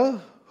Nehemiah,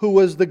 who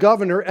was the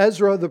governor,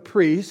 Ezra the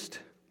priest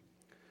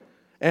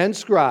and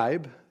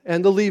scribe,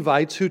 and the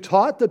Levites who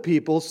taught the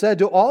people, said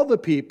to all the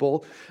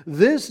people,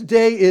 "This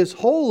day is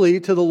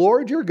holy to the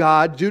Lord your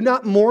God. Do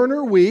not mourn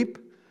or weep."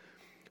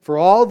 For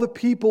all the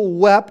people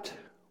wept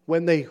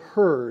when they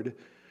heard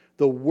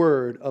the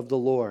word of the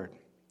Lord.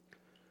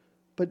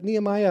 But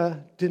Nehemiah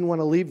didn't want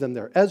to leave them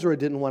there. Ezra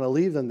didn't want to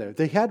leave them there.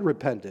 They had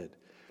repented.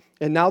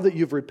 And now that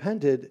you've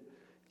repented,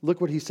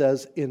 look what he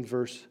says in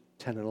verse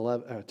 10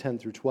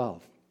 through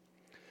 12.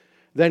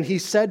 Then he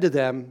said to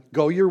them,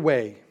 "Go your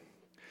way.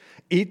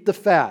 Eat the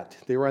fat."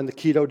 They were on the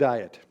keto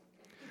diet.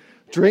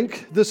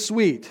 "Drink the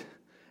sweet,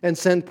 and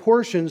send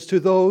portions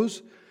to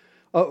those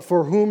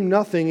for whom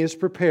nothing is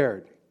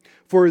prepared.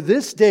 For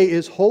this day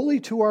is holy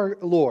to our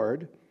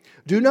Lord.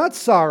 Do not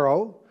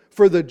sorrow,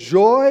 for the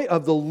joy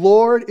of the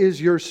Lord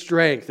is your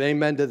strength."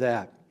 Amen to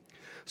that.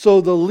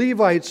 So the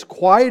Levites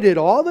quieted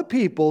all the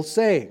people,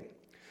 saying,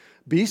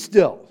 "Be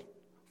still,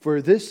 for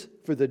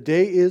the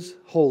day is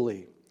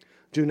holy.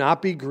 Do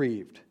not be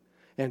grieved."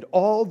 And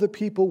all the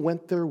people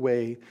went their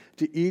way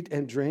to eat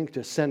and drink,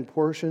 to send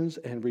portions,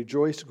 and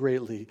rejoiced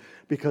greatly,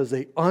 because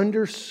they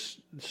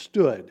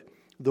understood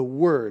the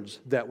words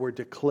that were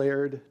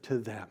declared to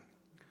them.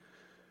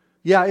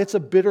 Yeah, it's a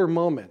bitter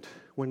moment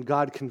when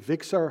God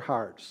convicts our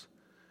hearts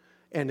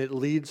and it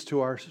leads to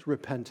our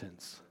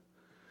repentance.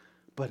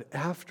 But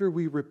after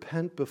we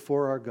repent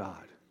before our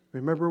God,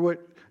 remember what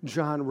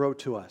John wrote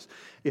to us.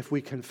 If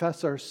we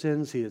confess our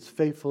sins, He is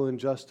faithful and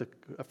just to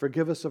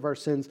forgive us of our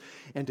sins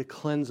and to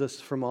cleanse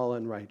us from all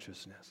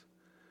unrighteousness.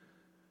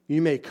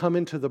 You may come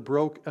into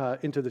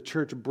the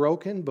church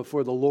broken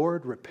before the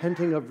Lord,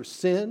 repenting of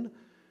sin,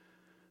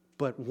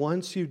 but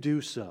once you do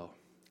so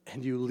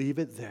and you leave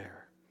it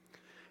there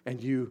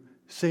and you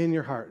say in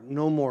your heart,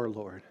 "No more,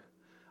 Lord.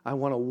 I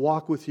want to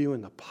walk with you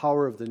in the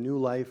power of the new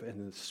life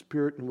and the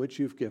Spirit in which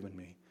you've given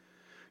me,"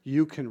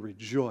 you can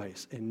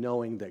rejoice in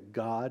knowing that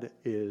God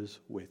is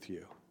with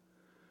you.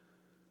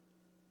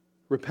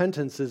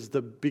 Repentance is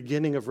the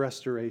beginning of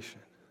restoration.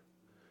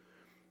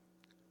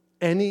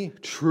 Any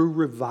true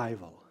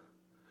revival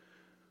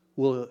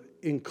will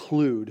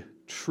include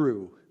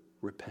true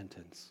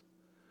repentance.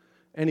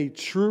 Any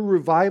true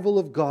revival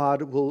of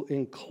God will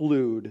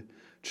include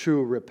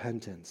true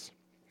repentance.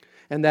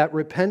 And that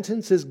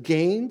repentance is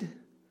gained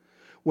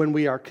when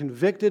we are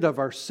convicted of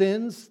our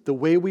sins. The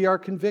way we are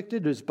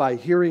convicted is by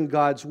hearing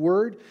God's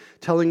word,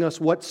 telling us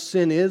what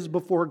sin is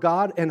before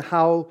God and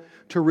how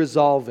to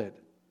resolve it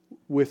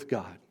with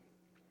God.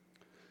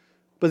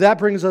 But that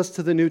brings us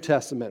to the New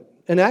Testament.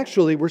 And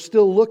actually, we're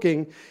still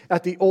looking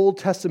at the Old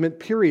Testament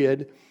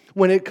period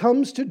when it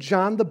comes to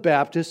John the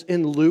Baptist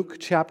in Luke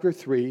chapter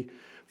 3,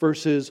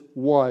 verses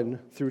 1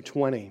 through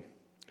 20.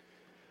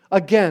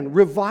 Again,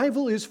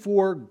 revival is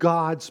for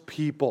God's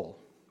people.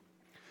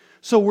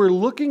 So we're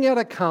looking at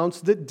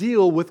accounts that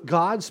deal with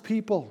God's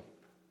people.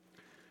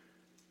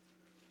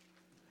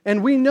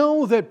 And we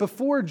know that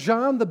before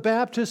John the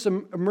Baptist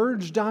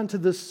emerged onto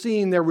the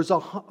scene, there was a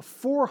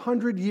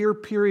 400-year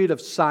period of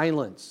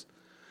silence.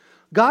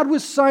 God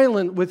was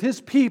silent with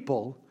His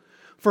people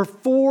for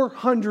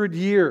 400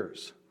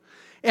 years.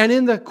 And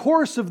in the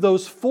course of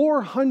those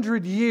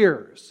 400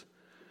 years,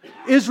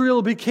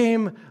 Israel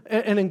became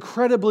an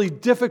incredibly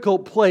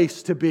difficult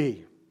place to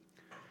be.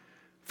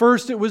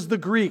 First, it was the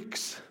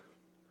Greeks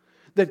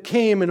that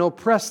came and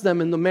oppressed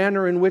them in the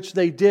manner in which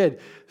they did.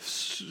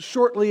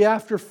 Shortly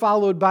after,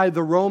 followed by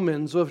the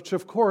Romans, which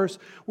of course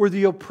were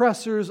the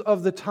oppressors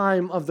of the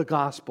time of the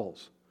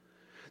Gospels.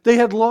 They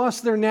had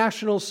lost their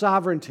national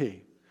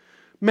sovereignty.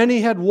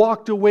 Many had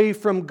walked away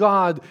from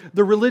God.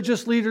 The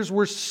religious leaders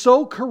were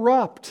so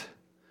corrupt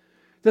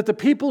that the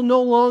people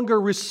no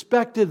longer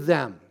respected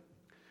them.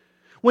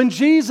 When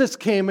Jesus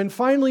came and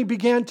finally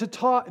began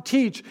to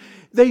teach,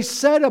 they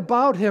said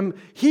about Him,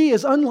 He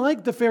is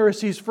unlike the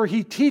Pharisees, for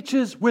He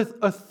teaches with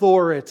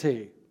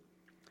authority.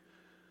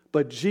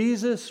 But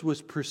Jesus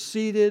was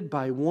preceded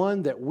by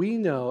one that we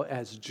know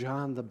as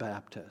John the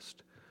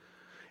Baptist.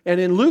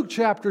 And in Luke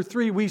chapter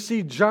 3, we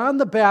see John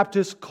the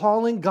Baptist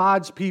calling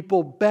God's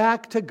people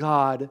back to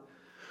God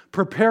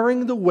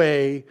preparing the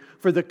way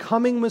for the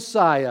coming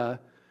Messiah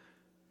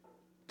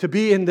to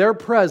be in their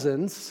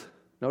presence.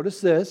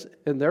 Notice this,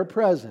 in their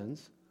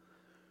presence,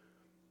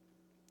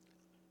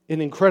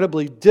 in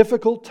incredibly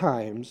difficult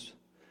times,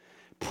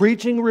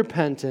 preaching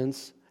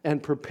repentance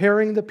and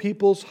preparing the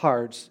people's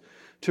hearts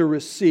to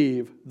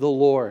receive the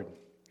Lord.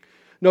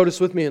 Notice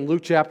with me in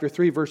Luke chapter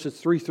 3, verses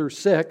 3 through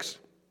 6.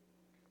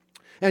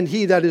 And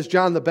he, that is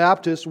John the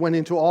Baptist, went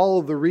into all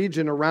of the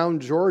region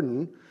around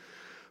Jordan,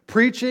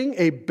 preaching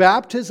a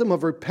baptism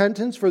of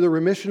repentance for the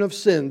remission of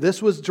sin.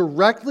 This was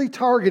directly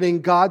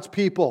targeting God's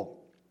people.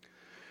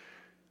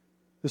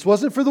 This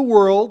wasn't for the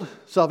world.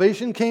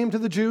 Salvation came to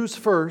the Jews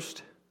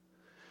first.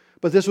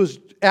 But this was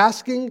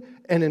asking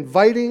and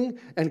inviting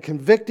and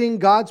convicting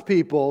God's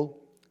people,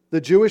 the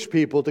Jewish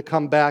people, to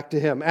come back to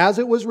Him. As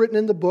it was written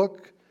in the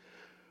book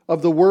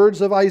of the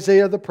words of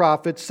Isaiah the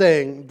prophet,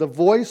 saying, the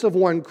voice of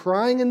one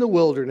crying in the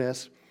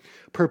wilderness,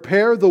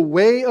 prepare the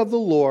way of the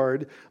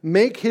Lord,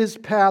 make His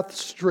path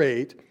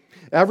straight.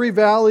 Every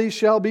valley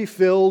shall be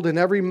filled, and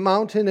every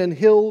mountain and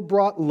hill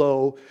brought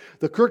low.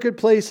 The crooked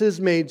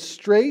places made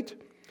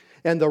straight,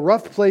 and the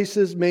rough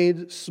places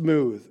made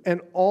smooth.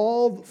 And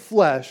all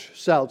flesh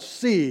shall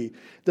see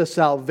the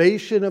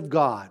salvation of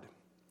God.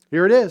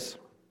 Here it is.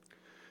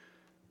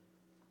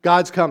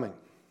 God's coming.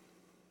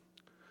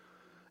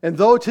 And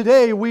though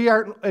today we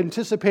aren't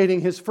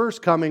anticipating His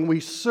first coming, we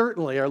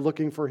certainly are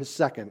looking for His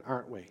second,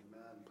 aren't we?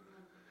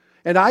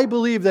 And I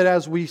believe that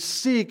as we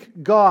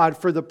seek God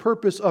for the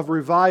purpose of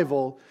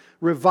revival,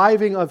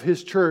 reviving of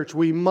His church,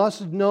 we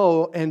must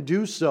know and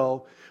do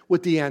so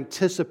with the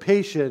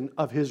anticipation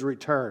of His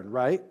return,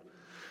 right?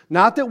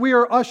 Not that we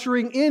are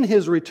ushering in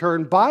His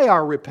return by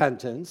our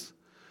repentance,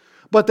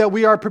 but that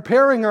we are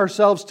preparing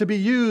ourselves to be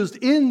used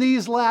in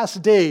these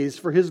last days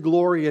for His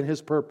glory and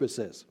His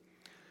purposes.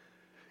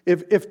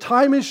 If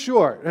time is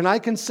short, and I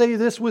can say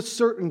this with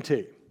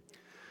certainty,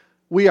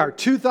 we are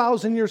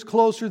 2,000 years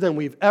closer than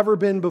we've ever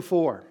been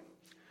before.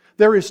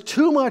 There is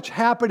too much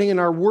happening in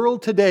our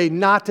world today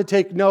not to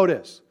take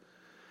notice.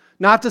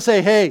 Not to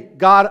say, hey,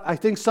 God, I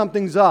think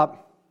something's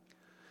up.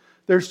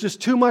 There's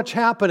just too much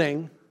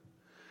happening.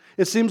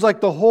 It seems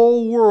like the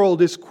whole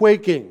world is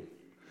quaking,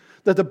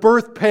 that the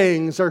birth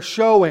pangs are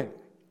showing,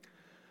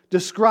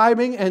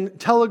 describing and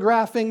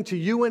telegraphing to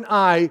you and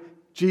I,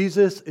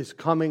 Jesus is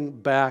coming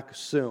back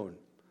soon,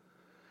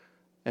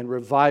 and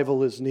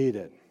revival is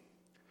needed.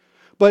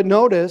 But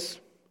notice,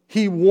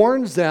 He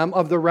warns them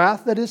of the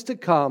wrath that is to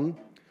come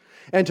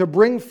and to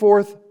bring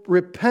forth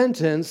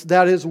repentance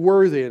that is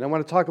worthy. And I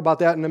want to talk about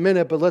that in a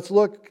minute, but let's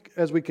look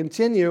as we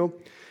continue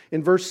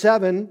in verse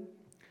 7.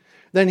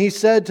 Then He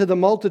said to the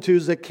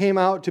multitudes that came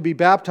out to be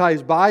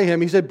baptized by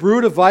Him, He said,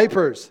 brood of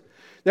vipers.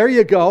 There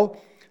you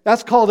go.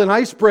 That's called an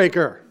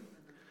icebreaker.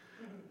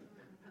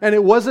 And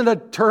it wasn't a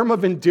term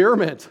of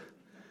endearment.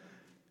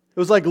 It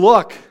was like,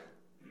 look,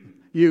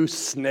 you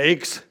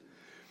snakes,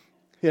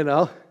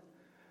 who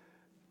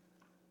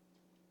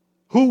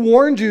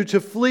warned you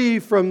to flee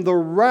from the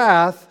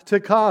wrath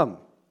to come?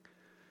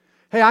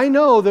 Hey, I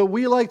know that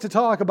we like to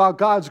talk about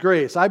God's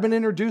grace. I've been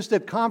introduced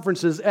at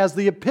conferences as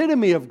the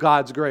epitome of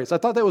God's grace. I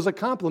thought that was a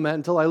compliment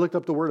until I looked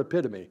up the word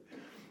epitome.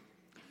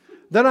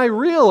 Then I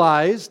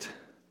realized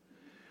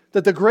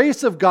that the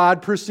grace of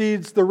God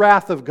precedes the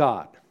wrath of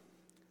God.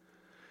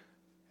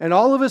 And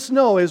all of us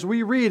know as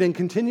we read and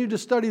continue to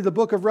study the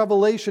book of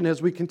Revelation,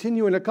 as we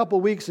continue in a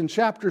couple weeks in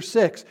chapter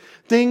 6,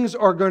 things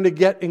are going to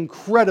get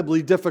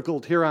incredibly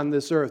difficult here on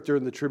this earth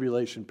during the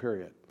tribulation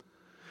period.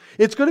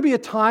 It's going to be a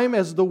time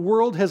as the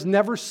world has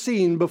never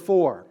seen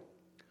before.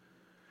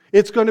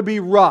 It's going to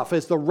be rough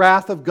as the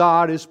wrath of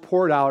God is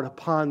poured out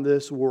upon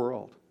this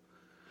world.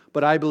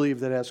 But I believe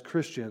that as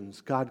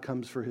Christians, God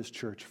comes for His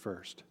church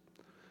first,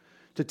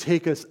 to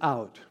take us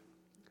out,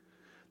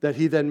 that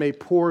He then may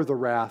pour the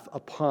wrath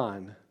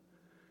upon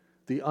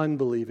the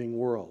unbelieving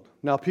world.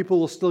 Now, people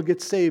will still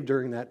get saved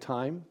during that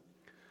time,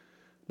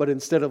 but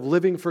instead of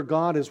living for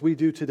God as we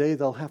do today,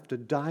 they'll have to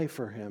die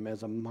for Him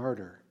as a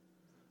martyr,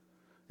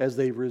 as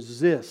they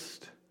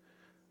resist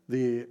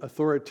the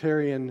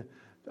authoritarian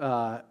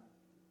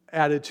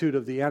attitude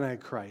of the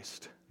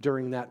Antichrist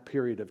during that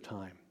period of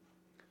time.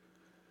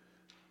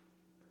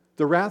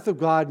 The wrath of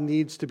God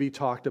needs to be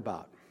talked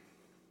about.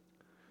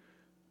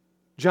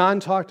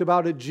 John talked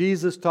about it,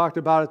 Jesus talked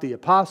about it, the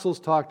apostles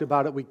talked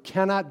about it. We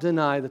cannot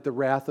deny that the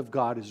wrath of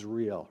God is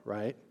real,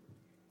 right?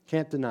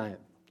 Can't deny it.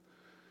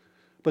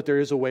 But there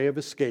is a way of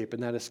escape,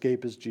 and that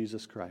escape is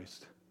Jesus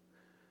Christ.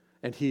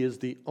 And He is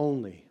the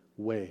only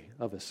way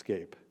of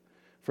escape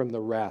from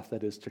the wrath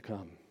that is to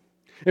come.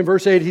 In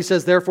verse 8, He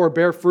says, therefore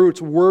bear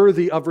fruits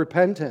worthy of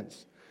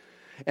repentance,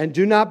 and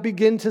do not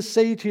begin to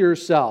say to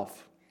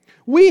yourself,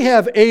 we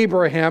have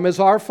Abraham as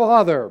our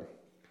father.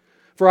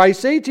 For I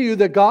say to you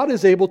that God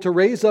is able to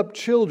raise up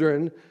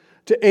children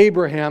to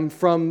Abraham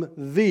from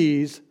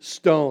these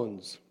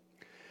stones.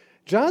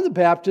 John the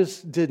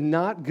Baptist did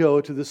not go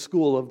to the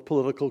school of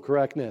political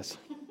correctness.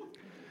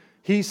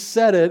 He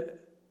said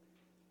it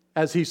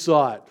as he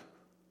saw it.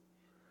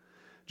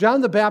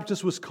 John the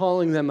Baptist was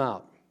calling them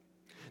out.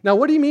 Now,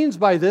 what he means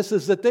by this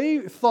is that they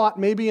thought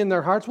maybe in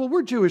their hearts, well,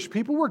 we're Jewish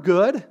people, we're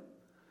good.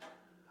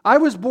 I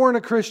was born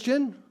a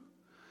Christian.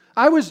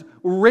 I was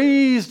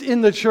raised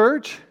in the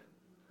church.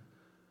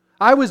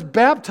 I was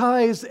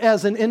baptized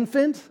as an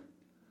infant.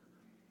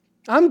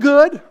 I'm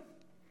good.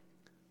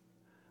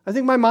 I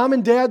think my mom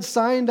and dad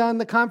signed on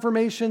the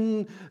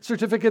confirmation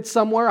certificate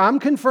somewhere. I'm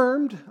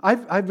confirmed.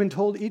 I've been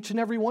told each and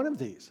every one of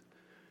these.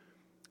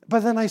 But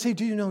then I say,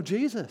 do you know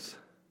Jesus?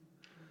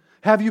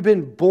 Have you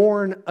been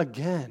born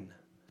again?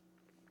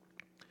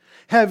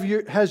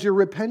 Has your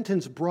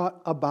repentance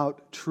brought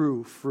about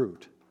true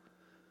fruit?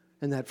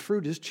 And that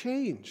fruit is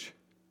change.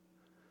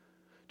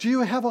 Do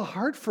you have a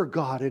heart for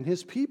God and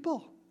His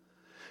people?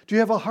 Do you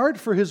have a heart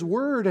for His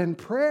Word and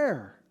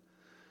prayer?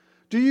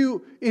 Do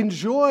you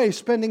enjoy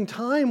spending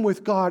time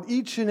with God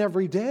each and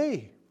every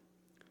day?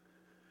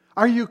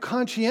 Are you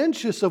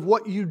conscientious of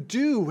what you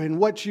do and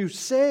what you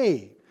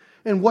say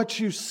and what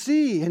you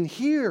see and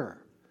hear?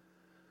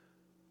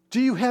 Do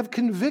you have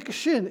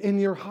conviction in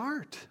your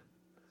heart?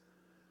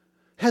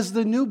 Has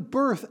the new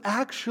birth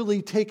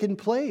actually taken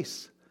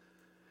place?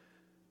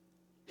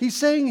 He's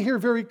saying here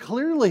very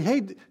clearly,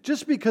 hey,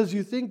 just because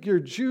you think you're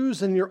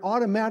Jews and you're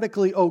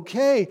automatically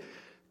okay,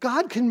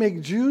 God can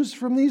make Jews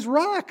from these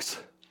rocks.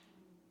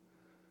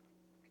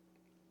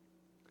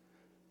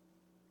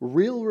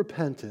 Real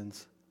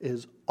repentance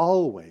is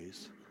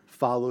always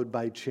followed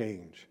by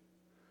change.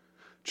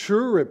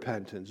 True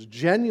repentance,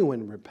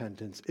 genuine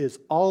repentance, is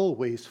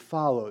always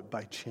followed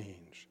by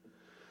change.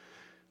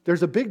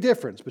 There's a big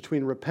difference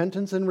between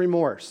repentance and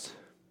remorse.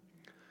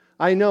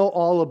 I know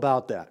all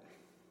about that.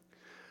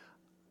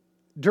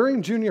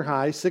 During junior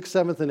high, 6th,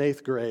 7th, and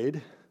 8th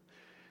grade,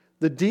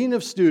 the dean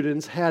of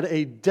students had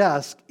a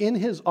desk in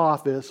his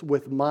office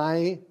with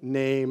my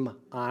name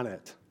on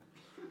it.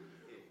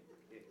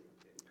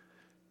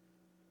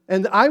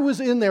 And I was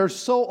in there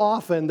so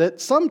often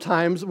that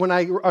sometimes when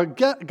I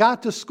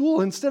got to school,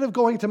 instead of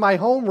going to my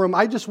homeroom,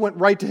 I just went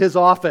right to his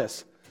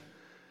office.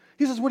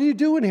 He says, what are you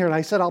doing here? And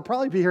I said, I'll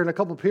probably be here in a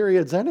couple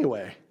periods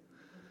anyway.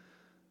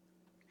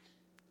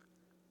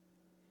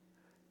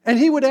 And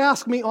he would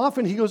ask me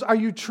often, he goes, are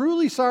you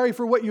truly sorry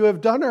for what you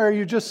have done, or are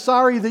you just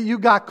sorry that you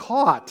got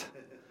caught?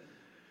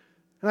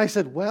 And I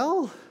said,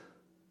 well,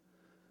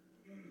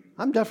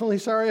 I'm definitely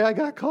sorry I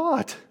got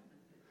caught.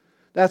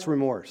 That's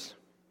remorse.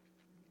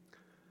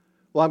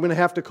 Well, I'm going to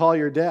have to call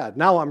your dad.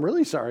 Now I'm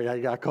really sorry I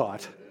got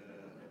caught.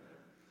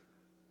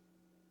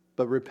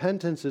 But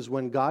repentance is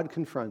when God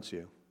confronts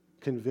you,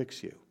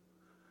 convicts you,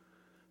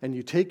 and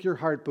you take your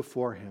heart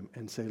before Him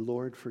and say,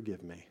 Lord,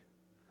 forgive me.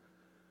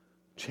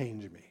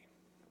 Change me.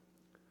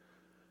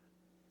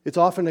 It's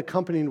often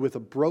accompanied with a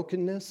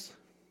brokenness.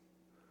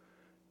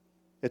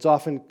 It's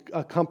often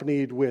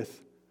accompanied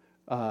with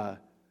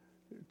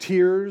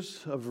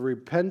tears of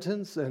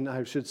repentance, and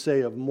I should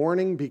say of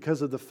mourning,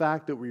 because of the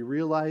fact that we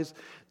realize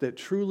that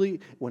truly,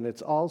 when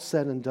it's all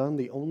said and done,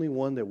 the only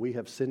one that we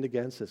have sinned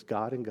against is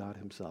God and God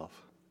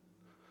Himself.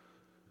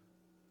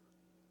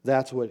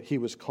 That's what he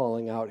was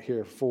calling out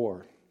here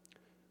for.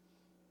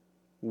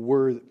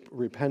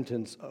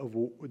 Repentance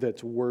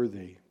that's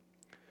worthy.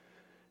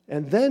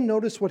 And then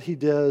notice what he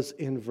does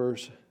in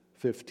verse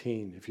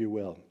 15, if you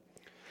will.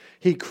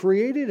 He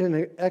created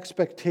an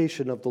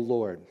expectation of the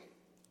Lord.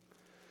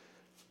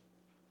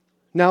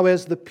 Now,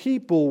 as the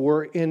people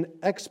were in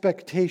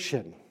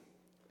expectation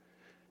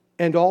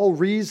and all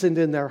reasoned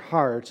in their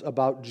hearts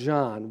about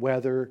John,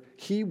 whether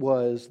he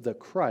was the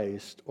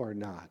Christ or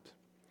not.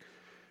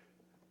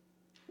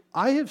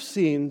 I have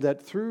seen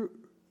that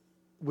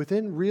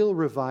within real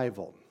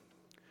revival,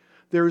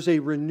 there is a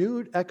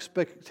renewed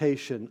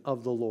expectation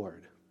of the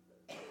Lord.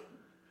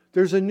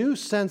 There's a new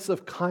sense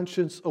of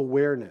conscious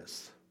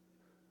awareness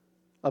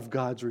of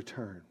God's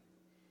return.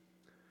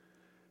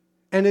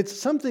 And it's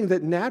something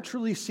that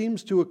naturally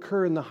seems to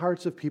occur in the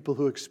hearts of people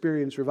who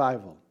experience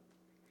revival.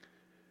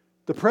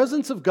 The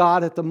presence of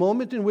God at the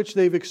moment in which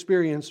they've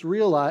experienced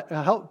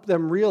help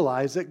them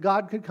realize that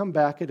God could come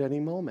back at any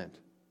moment.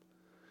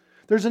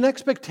 There's an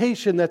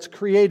expectation that's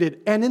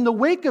created, and in the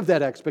wake of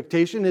that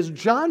expectation, as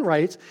John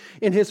writes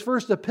in his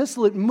first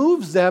epistle, it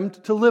moves them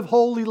to live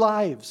holy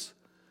lives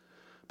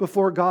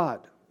before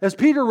God. As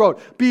Peter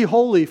wrote, be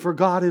holy, for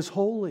God is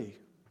holy.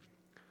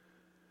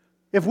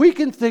 If we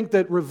can think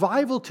that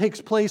revival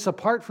takes place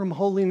apart from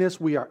holiness,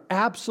 we are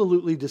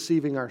absolutely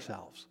deceiving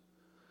ourselves.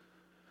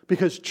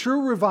 Because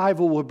true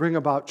revival will bring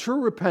about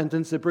true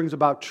repentance, it brings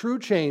about true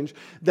change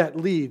that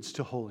leads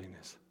to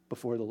holiness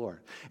before the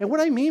Lord. And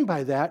what I mean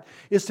by that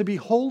is to be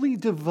wholly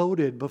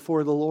devoted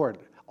before the Lord.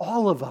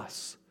 All of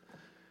us.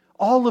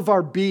 All of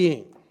our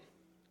being.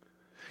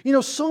 You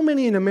know, so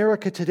many in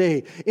America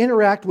today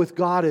interact with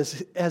God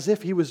as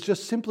if He was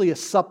just simply a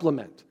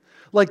supplement.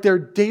 Like their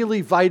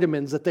daily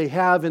vitamins that they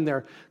have in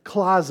their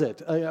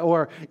closet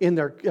or in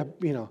their,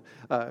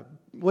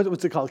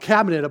 what's it called,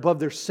 cabinet above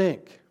their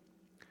sink.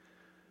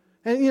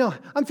 And,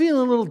 I'm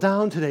feeling a little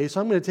down today, so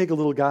I'm going to take a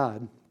little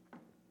God.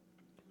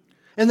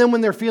 And then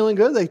when they're feeling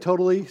good, they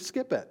totally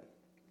skip it.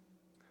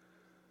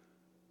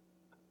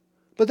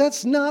 But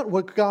that's not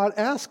what God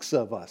asks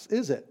of us,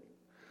 is it?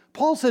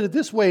 Paul said it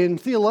this way in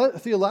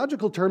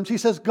theological terms. He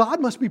says,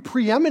 God must be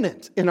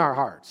preeminent in our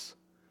hearts.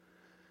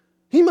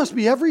 He must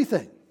be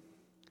everything.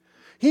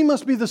 He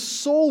must be the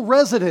sole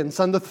residence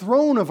on the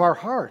throne of our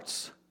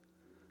hearts.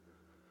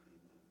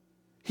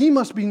 He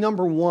must be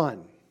number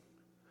one,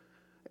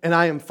 and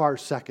I am far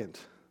second.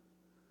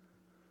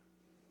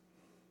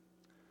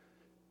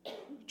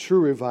 True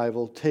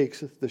revival takes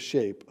the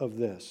shape of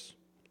this.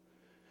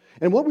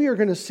 And what we are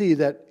going to see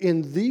that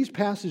in these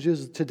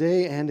passages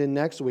today and in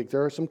next week,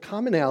 there are some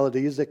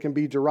commonalities that can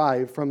be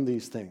derived from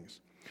these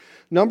things.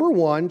 Number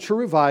one, true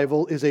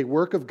revival is a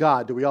work of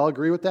God. Do we all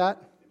agree with that?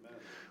 Amen.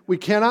 We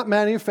cannot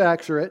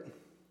manufacture it.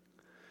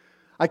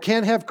 I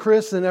can't have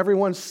Chris and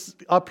everyone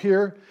up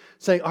here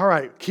saying, all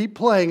right, keep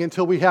playing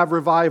until we have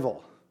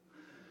revival.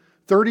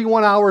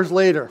 31 hours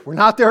later, we're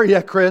not there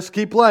yet, Chris.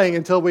 Keep playing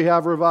until we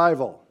have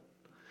revival.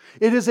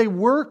 It is a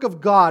work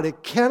of God.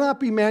 It cannot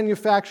be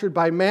manufactured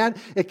by man.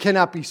 It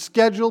cannot be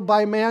scheduled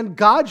by man.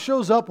 God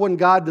shows up when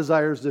God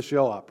desires to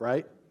show up,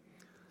 right?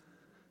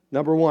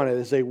 Number one, it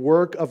is a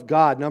work of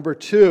God. Number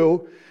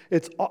two,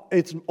 it's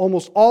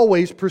almost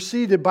always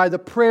preceded by the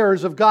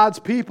prayers of God's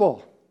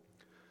people.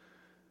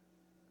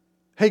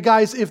 Hey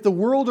guys, if the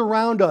world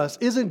around us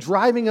isn't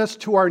driving us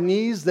to our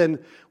knees, then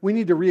we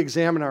need to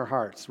re-examine our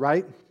hearts,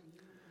 right?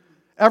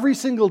 Every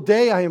single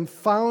day I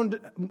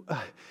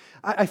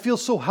feel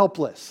so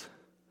helpless.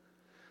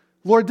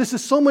 Lord, this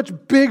is so much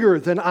bigger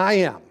than I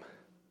am,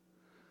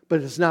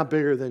 but it's not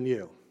bigger than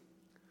you.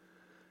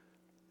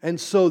 And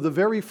so the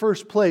very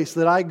first place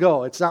that I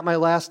go, it's not my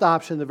last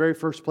option, the very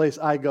first place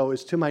I go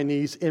is to my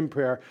knees in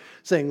prayer,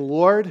 saying,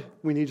 Lord,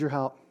 we need your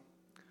help.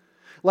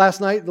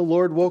 Last night, the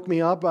Lord woke me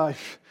up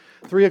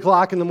 3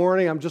 o'clock in the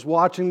morning. I'm just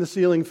watching the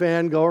ceiling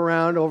fan go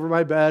around over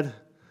my bed.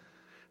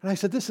 And I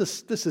said, this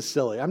is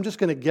silly. I'm just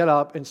going to get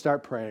up and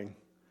start praying.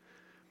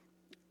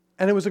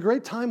 And it was a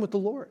great time with the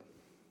Lord.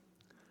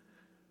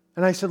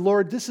 And I said,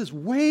 Lord, this is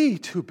way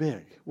too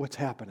big, what's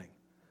happening.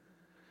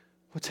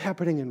 What's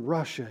happening in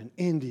Russia and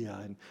India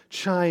and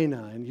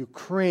China and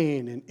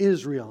Ukraine and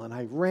Israel and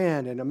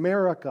Iran and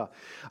America,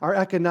 our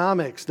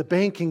economics, the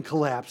banking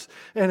collapse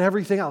and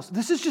everything else.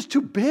 This is just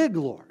too big,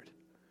 Lord.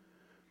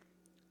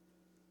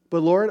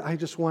 But Lord, I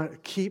just want to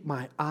keep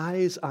my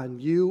eyes on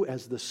you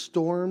as the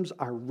storms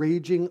are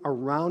raging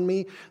around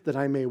me, that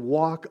I may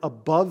walk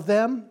above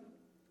them,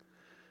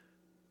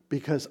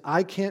 because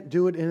I can't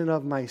do it in and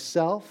of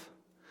myself.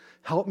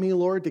 Help me,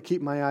 Lord, to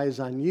keep my eyes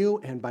on you,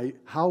 and by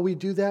how we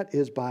do that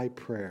is by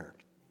prayer.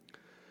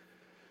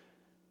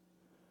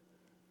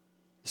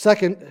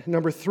 Second,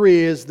 number 3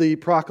 is the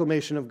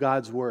proclamation of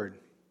God's word.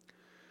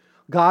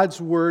 God's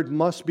word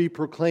must be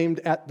proclaimed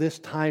at this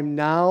time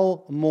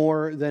now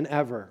more than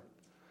ever.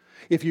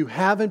 If you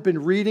haven't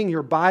been reading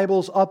your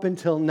Bibles up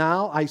until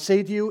now, I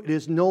say to you, it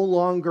is no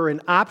longer an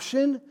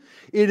option,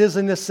 it is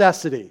a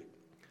necessity.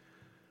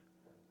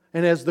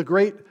 And as the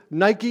great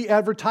Nike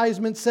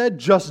advertisement said,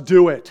 just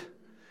do it.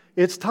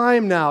 It's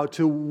time now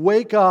to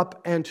wake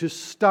up and to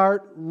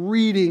start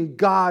reading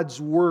God's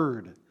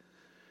word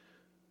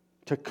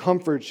to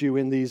comfort you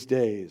in these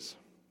days.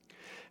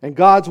 And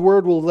God's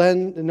word will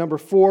then, number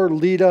 4,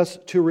 lead us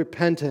to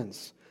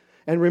repentance.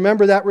 And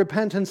remember that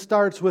repentance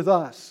starts with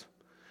us.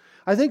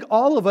 I think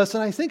all of us,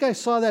 and I think I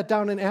saw that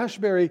down in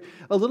Ashbury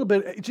a little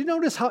bit. Did you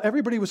notice how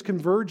everybody was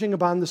converging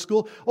upon the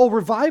school? Oh,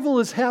 revival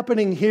is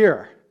happening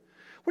here.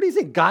 What do you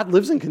think, God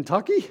lives in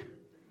Kentucky?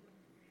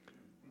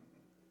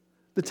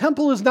 The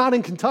temple is not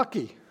in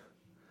Kentucky.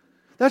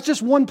 That's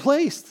just one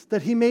place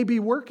that he may be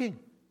working.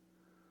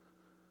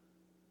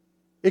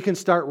 It can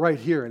start right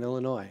here in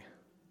Illinois.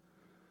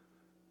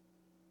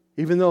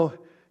 Even though,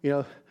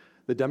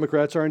 the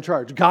Democrats are in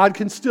charge, God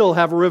can still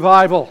have a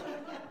revival.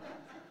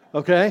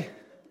 Okay?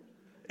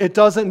 It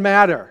doesn't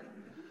matter.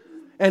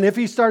 And if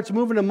he starts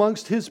moving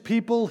amongst his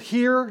people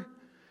here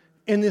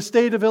in the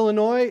state of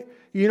Illinois,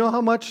 you know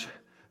how much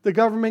the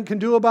government can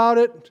do about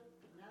it?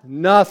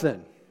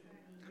 Nothing.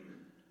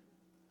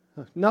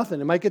 Nothing.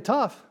 It might get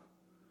tough,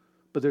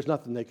 but there's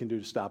nothing they can do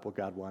to stop what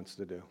God wants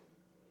to do.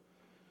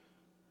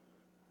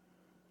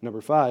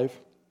 Number 5,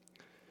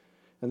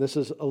 and this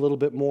is a little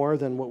bit more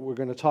than what we're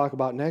going to talk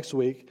about next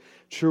week,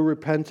 true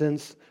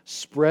repentance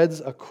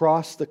spreads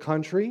across the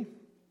country,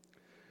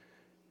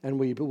 and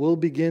we will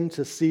begin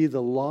to see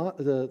the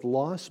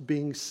lost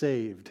being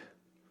saved.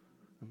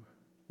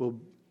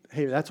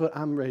 Hey, that's what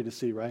I'm ready to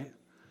see, right?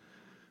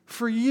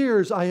 For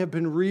years, I have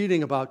been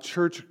reading about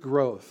church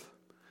growth.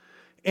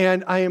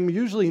 And I am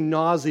usually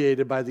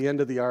nauseated by the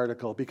end of the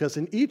article, because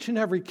in each and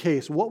every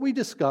case, what we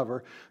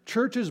discover,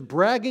 churches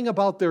bragging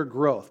about their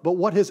growth. But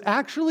what has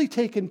actually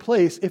taken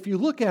place, if you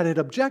look at it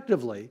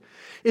objectively,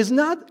 is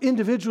not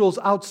individuals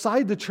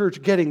outside the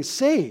church getting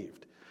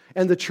saved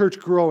and the church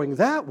growing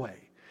that way.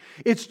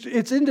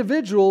 It's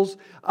individuals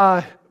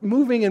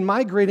moving and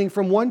migrating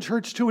from one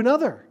church to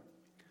another.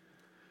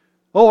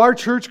 Oh, our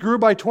church grew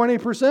by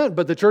 20%,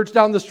 but the church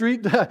down the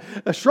street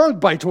shrunk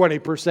by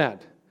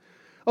 20%.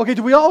 Okay,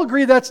 do we all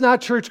agree that's not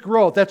church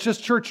growth? That's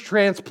just church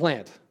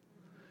transplant.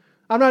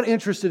 I'm not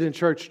interested in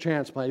church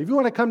transplant. If you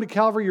want to come to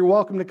Calvary, you're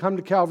welcome to come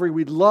to Calvary.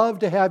 We'd love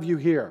to have you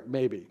here,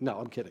 maybe. No,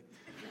 I'm kidding.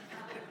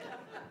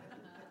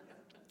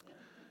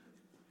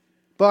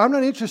 But I'm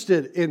not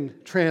interested in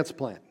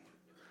transplant.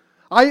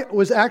 I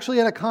was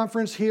actually at a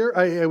conference here.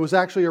 It was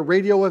actually a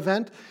radio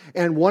event,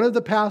 and one of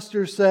the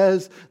pastors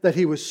says that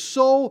he was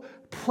so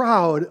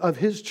proud of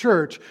his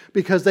church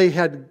because they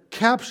had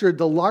captured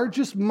the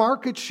largest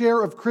market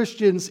share of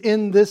Christians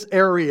in this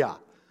area.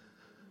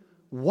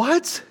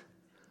 What?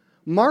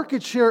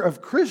 Market share of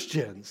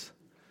Christians?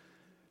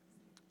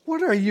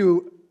 What are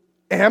you,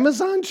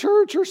 Amazon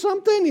Church or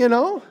something, you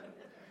know?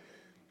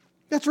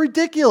 That's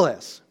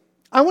ridiculous.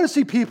 I want to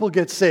see people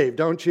get saved,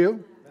 don't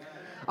you?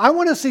 I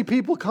want to see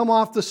people come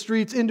off the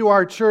streets into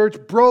our church,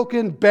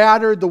 broken,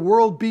 battered, the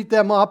world beat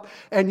them up,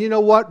 and you know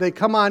what? They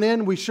come on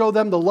in, we show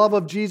them the love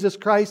of Jesus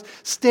Christ,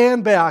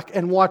 stand back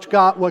and watch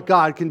God, what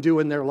God can do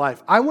in their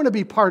life. I want to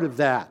be part of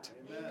that.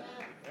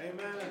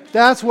 Amen.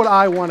 That's what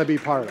I want to be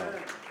part of.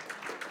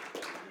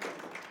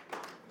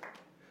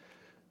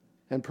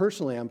 And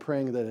personally, I'm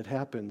praying that it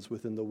happens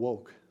within the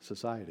woke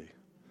society.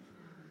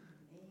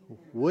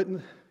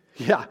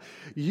 Yeah,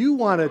 you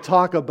want to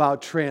talk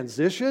about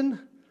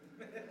transition?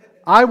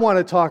 I want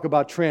to talk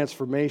about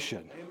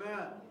transformation.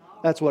 Amen.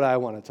 That's what I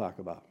want to talk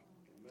about.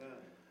 Amen.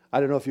 I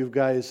don't know if you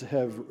guys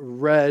have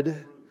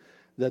read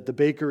that the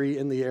bakery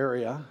in the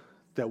area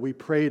that we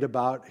prayed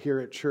about here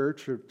at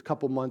church a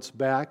couple months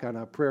back on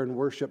a prayer and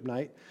worship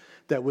night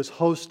that was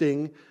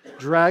hosting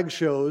drag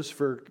shows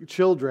for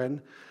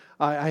children,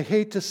 I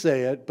hate to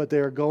say it, but they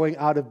are going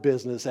out of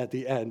business at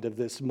the end of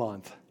this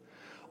month.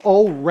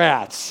 Oh,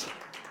 rats.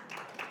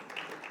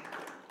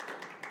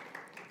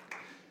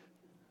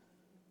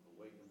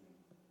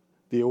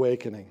 The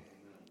awakening.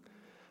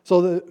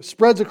 So it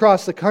spreads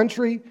across the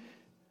country,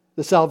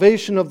 the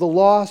salvation of the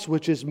lost,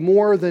 which is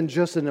more than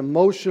just an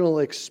emotional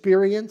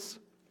experience.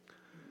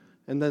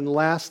 And then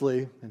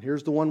lastly, and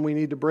here's the one we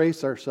need to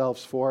brace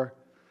ourselves for.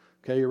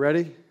 Okay, you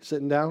ready?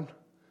 Sitting down?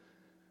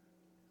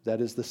 That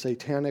is the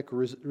satanic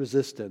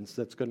resistance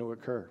that's going to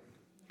occur.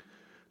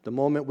 The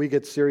moment we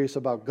get serious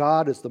about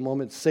God is the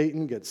moment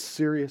Satan gets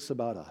serious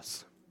about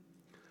us.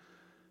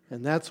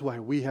 And that's why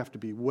we have to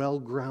be well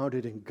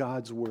grounded in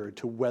God's word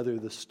to weather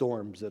the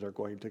storms that are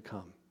going to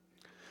come.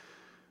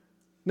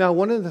 Now,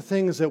 one of the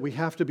things that we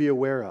have to be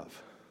aware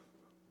of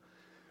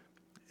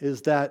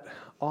is that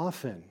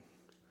often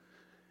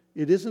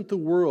it isn't the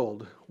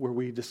world where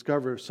we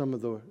discover some of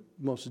the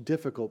most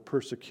difficult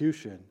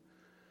persecution.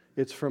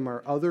 It's from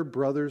our other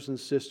brothers and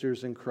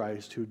sisters in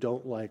Christ who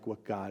don't like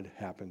what God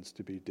happens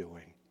to be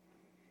doing.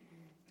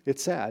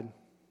 It's sad.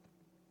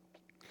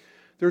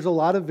 There's a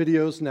lot of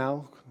videos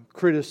now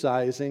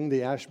criticizing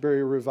the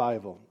Ashbury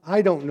revival.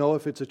 I don't know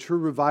if it's a true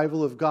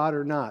revival of God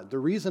or not. The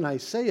reason I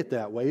say it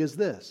that way is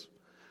this.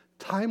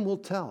 Time will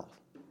tell.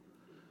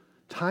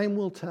 Time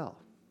will tell.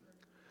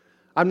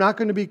 I'm not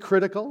going to be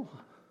critical.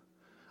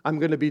 I'm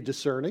going to be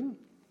discerning.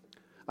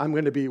 I'm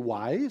going to be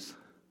wise.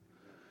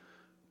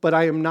 But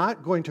I am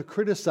not going to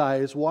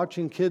criticize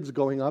watching kids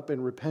going up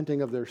and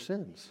repenting of their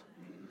sins.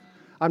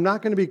 I'm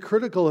not going to be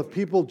critical of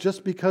people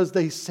just because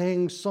they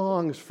sang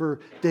songs for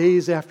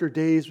days after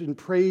days in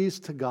praise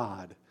to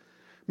God.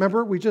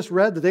 Remember, we just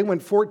read that they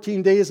went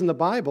 14 days in the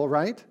Bible,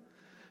 right?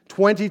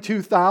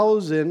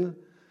 22,000,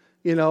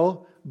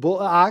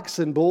 ox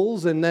and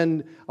bulls, and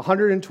then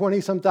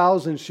 120-some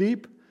thousand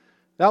sheep.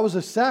 That was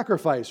a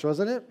sacrifice,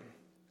 wasn't it?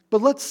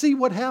 But let's see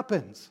what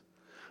happens.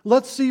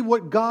 Let's see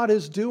what God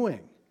is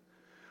doing.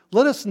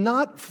 Let us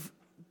not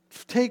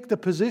take the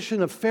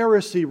position of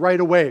Pharisee right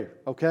away,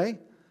 okay?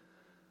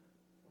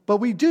 But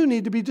we do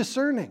need to be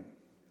discerning.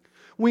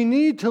 We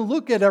need to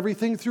look at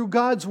everything through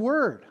God's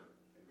Word.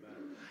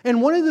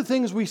 And one of the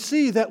things we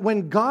see that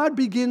when God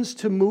begins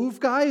to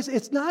move, guys,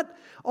 it's not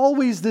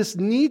always this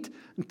neat,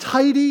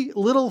 tidy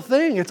little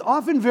thing. It's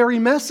often very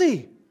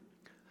messy.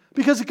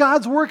 Because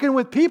God's working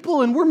with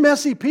people and we're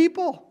messy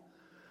people.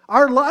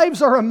 Our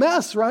lives are a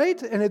mess, right?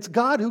 And it's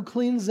God who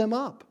cleans them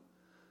up.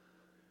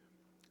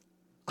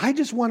 I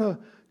just want to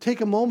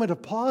take a moment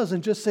of pause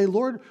and just say,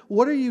 Lord,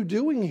 what are you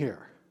doing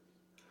here?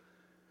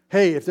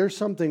 Hey, if there's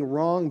something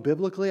wrong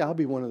biblically, I'll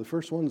be one of the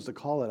first ones to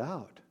call it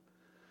out.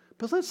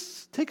 But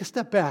let's take a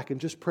step back and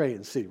just pray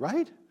and see,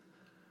 right?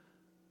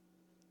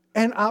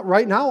 And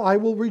right now, I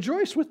will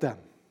rejoice with them.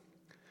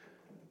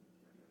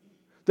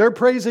 They're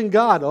praising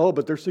God. Oh,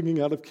 but they're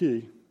singing out of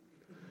key.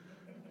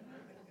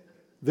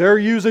 They're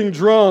using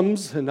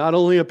drums and not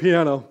only a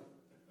piano.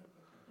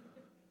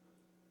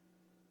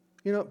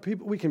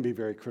 People, we can be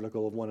very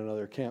critical of one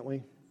another, can't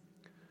we?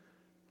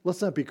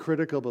 Let's not be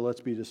critical, but let's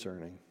be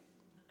discerning.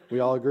 We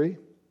all agree?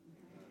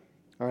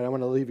 All right, I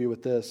want to leave you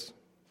with this.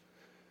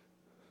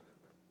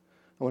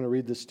 I want to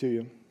read this to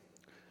you.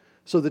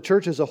 So the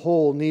church as a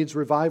whole needs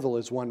revival,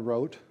 as one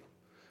wrote,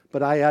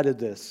 but I added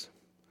this.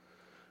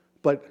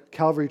 But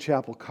Calvary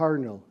Chapel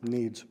Cardinal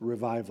needs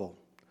revival.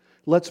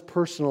 Let's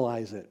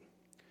personalize it.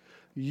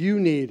 You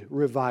need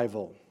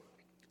revival,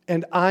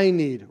 and I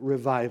need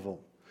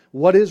revival.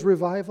 What is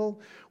revival?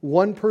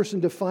 One person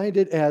defined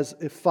it as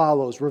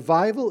follows.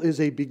 Revival is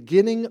a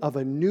beginning of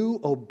a new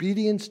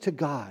obedience to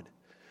God.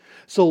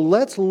 So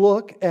let's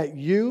look at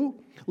you.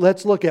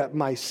 Let's look at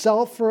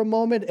myself for a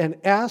moment and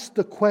ask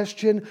the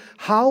question,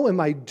 how am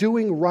I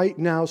doing right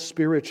now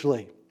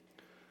spiritually?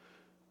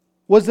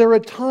 Was there a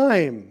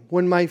time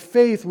when my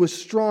faith was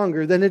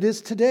stronger than it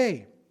is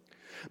today?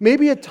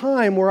 Maybe a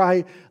time where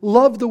I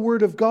loved the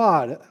Word of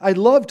God. I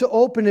loved to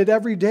open it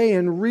every day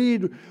and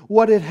read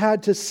what it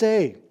had to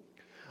say.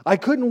 I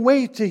couldn't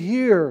wait to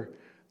hear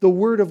the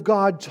Word of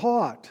God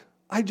taught.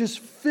 I just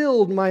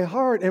filled my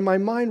heart and my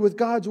mind with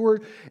God's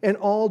Word and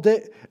all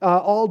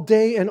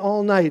day and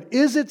all night.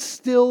 Is it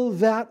still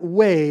that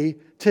way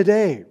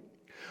today?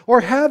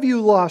 Or have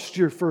you lost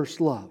your first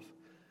love?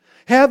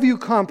 Have you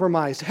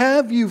compromised?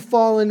 Have you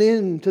fallen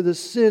into the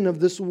sin of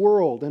this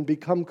world and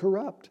become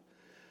corrupt?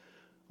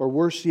 Or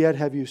worse yet,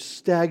 have you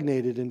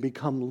stagnated and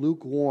become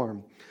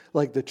lukewarm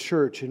like the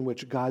church in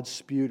which God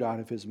spewed out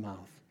of His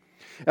mouth?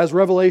 As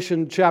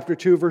Revelation chapter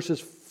 2, verses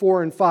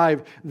 4 and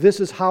 5, this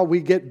is how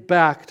we get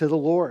back to the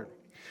Lord.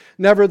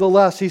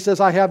 Nevertheless, He says,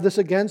 I have this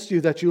against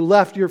you, that you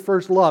left your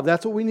first love.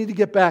 That's what we need to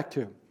get back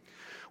to.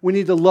 We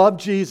need to love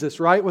Jesus,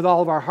 right, with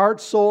all of our heart,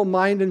 soul,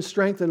 mind, and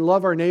strength, and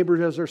love our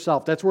neighbors as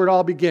ourselves. That's where it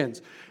all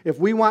begins. If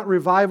we want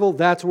revival,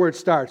 that's where it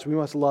starts. We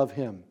must love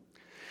Him.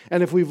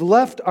 And if we've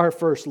left our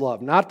first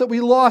love, not that we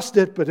lost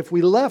it, but if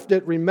we left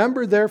it,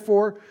 remember,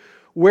 therefore,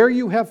 where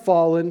you have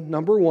fallen,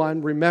 number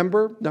one,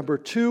 remember. Number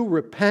two,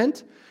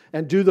 repent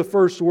and do the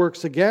first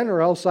works again,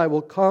 or else I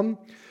will come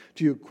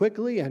to you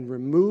quickly and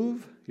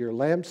remove your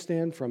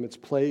lampstand from its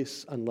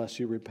place unless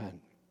you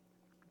repent.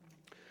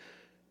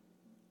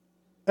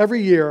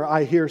 Every year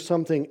I hear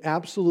something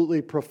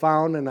absolutely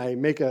profound and I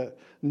make a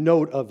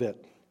note of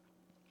it.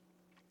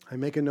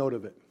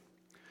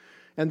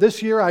 And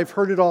this year I've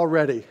heard it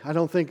already. I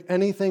don't think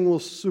anything will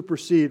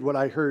supersede what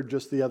I heard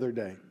just the other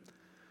day.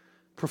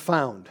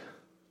 Profound.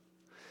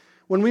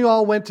 When we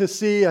all went to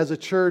see as a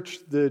church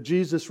the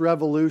Jesus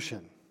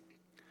Revolution,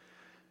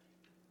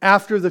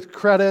 after the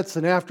credits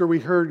and after we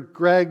heard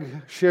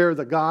Greg share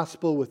the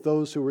gospel with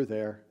those who were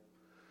there,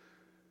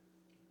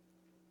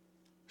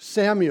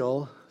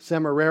 Samuel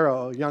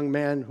Samarero, a young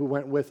man who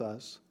went with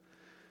us,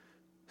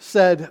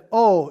 said,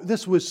 "Oh,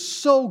 this was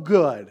so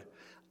good.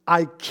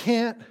 I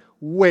can't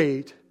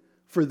wait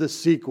for the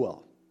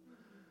sequel."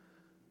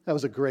 That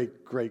was a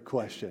great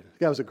question.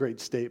 That was a great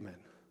statement.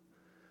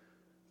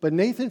 But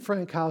Nathan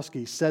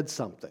Frankowski said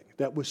something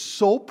that was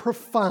so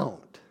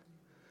profound.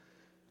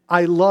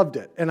 I loved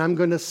it, and I'm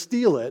going to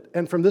steal it,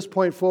 and from this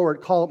point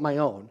forward, call it my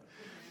own.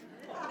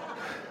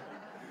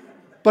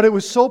 But it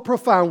was so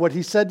profound what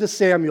he said to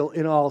Samuel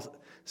in all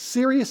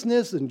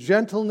seriousness and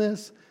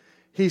gentleness.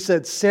 He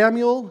said,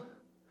 "Samuel,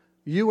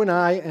 you and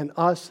I and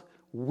us,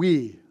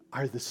 we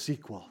are the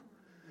sequel.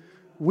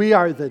 We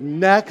are the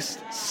next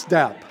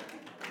step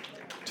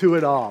to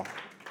it all."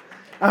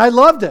 And I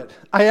loved it.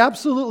 I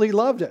absolutely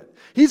loved it.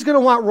 He's going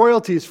to want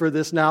royalties for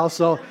this now,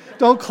 so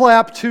don't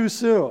clap too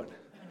soon.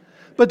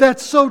 But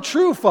that's so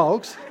true,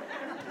 folks.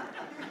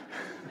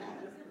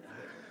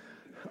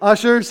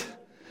 Ushers,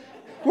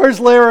 where's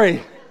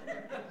Larry?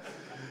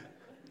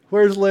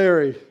 Where's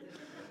Larry?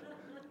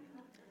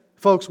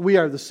 Folks, we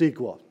are the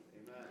sequel.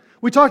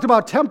 We talked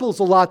about temples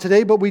a lot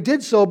today, but we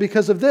did so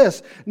because of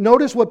this.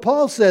 Notice what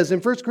Paul says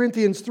in 1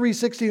 Corinthians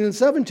 3:16 and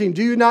 17.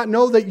 Do you not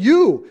know that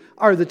you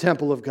are the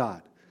temple of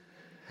God,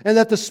 and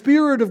that the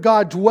Spirit of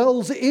God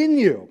dwells in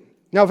you?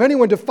 Now, if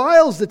anyone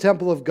defiles the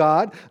temple of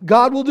God,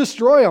 God will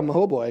destroy him.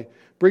 Oh boy,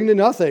 bring to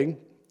nothing.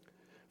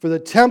 For the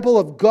temple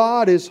of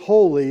God is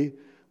holy,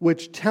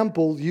 which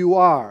temple you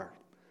are.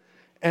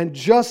 And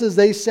just as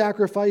they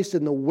sacrificed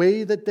in the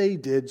way that they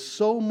did,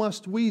 so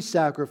must we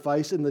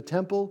sacrifice in the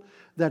temple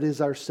that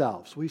is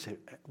ourselves. We say,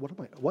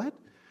 what?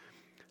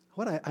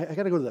 I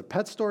got to go to the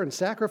pet store and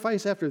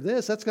sacrifice after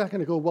this? That's not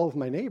going to go well with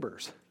my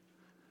neighbors.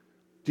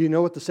 Do you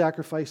know what the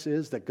sacrifice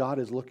is that God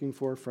is looking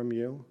for from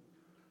you?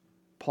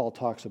 Paul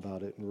talks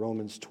about it in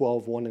Romans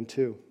 12:1 and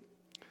 2.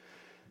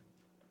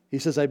 He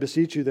says, I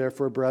beseech you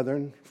therefore,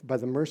 brethren, by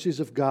the mercies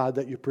of God,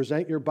 that you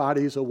present your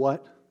bodies a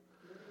what?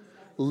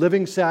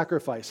 Living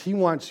sacrifice. He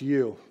wants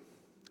you.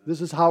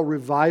 This is how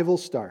revival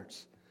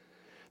starts.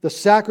 The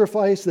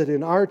sacrifice that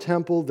in our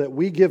temple that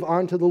we give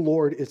unto the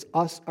Lord is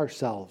us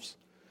ourselves.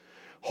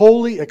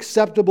 Holy,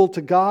 acceptable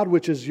to God,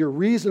 which is your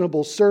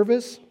reasonable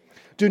service.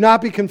 Do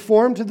not be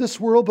conformed to this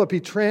world, but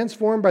be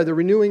transformed by the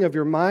renewing of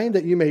your mind,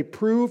 that you may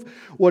prove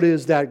what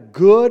is that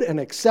good and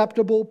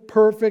acceptable,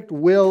 perfect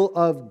will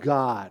of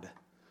God.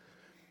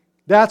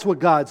 That's what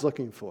God's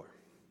looking for.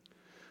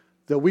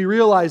 That we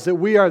realize that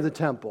we are the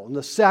temple, and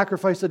the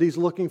sacrifice that He's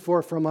looking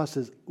for from us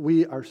is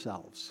we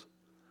ourselves.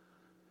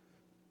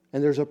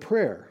 And there's a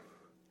prayer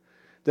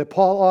that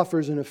Paul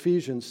offers in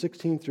Ephesians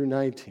 16 through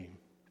 19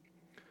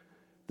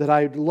 that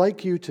I'd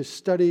like you to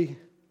study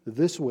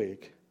this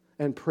week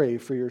and pray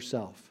for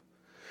yourself.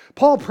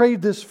 Paul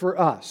prayed this for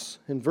us.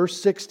 In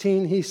verse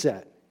 16, he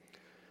said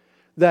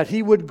that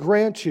He would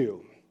grant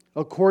you,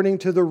 according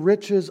to the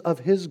riches of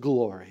His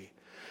glory,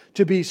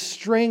 to be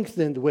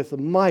strengthened with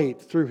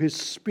might through His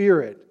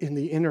Spirit in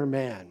the inner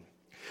man,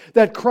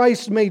 that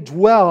Christ may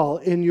dwell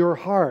in your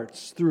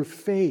hearts through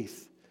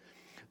faith,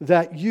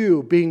 that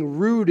you, being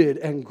rooted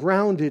and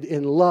grounded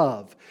in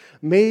love,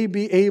 may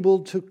be able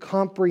to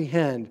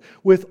comprehend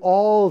with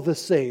all the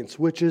saints,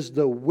 which is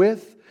the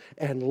width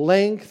and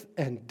length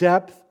and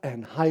depth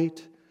and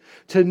height,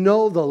 to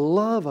know the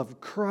love of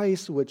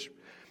Christ which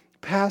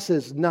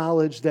passes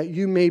knowledge, that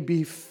you may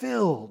be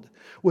filled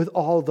with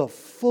all the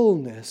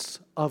fullness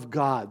of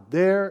God.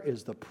 There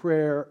is the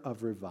prayer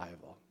of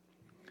revival.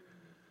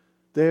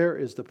 There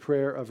is the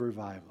prayer of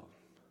revival.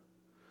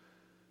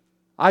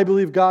 I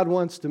believe God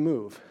wants to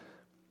move,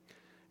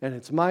 and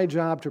it's my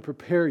job to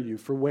prepare you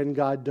for when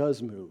God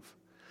does move.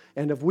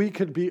 And if we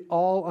could be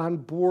all on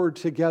board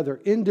together,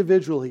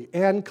 individually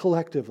and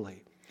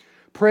collectively,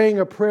 praying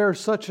a prayer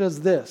such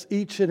as this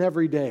each and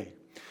every day,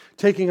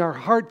 taking our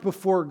heart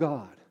before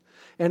God,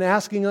 and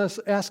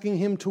asking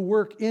Him to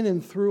work in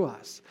and through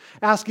us,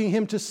 asking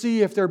Him to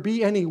see if there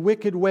be any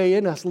wicked way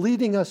in us,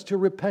 leading us to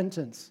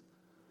repentance,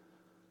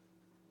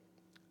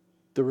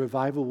 the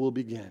revival will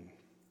begin.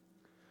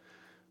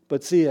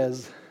 But see,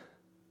 as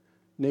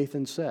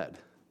Nathan said,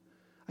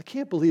 I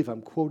can't believe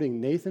I'm quoting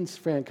Nathan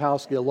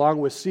Frankowski along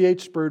with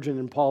C.H. Spurgeon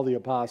and Paul the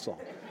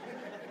Apostle.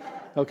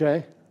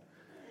 Okay?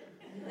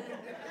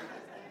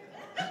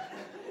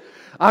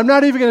 I'm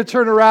not even going to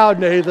turn around,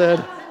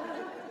 Nathan.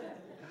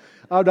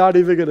 I'm not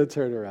even going to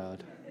turn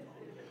around.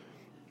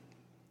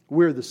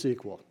 We're the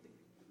sequel.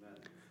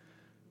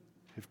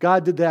 If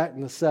God did that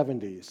in the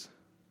 70s,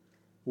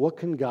 what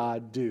can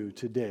God do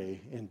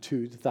today in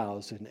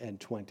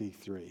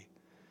 2023?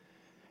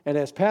 And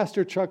as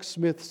Pastor Chuck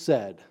Smith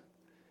said,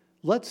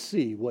 let's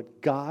see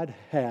what God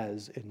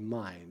has in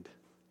mind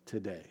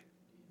today.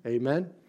 Amen?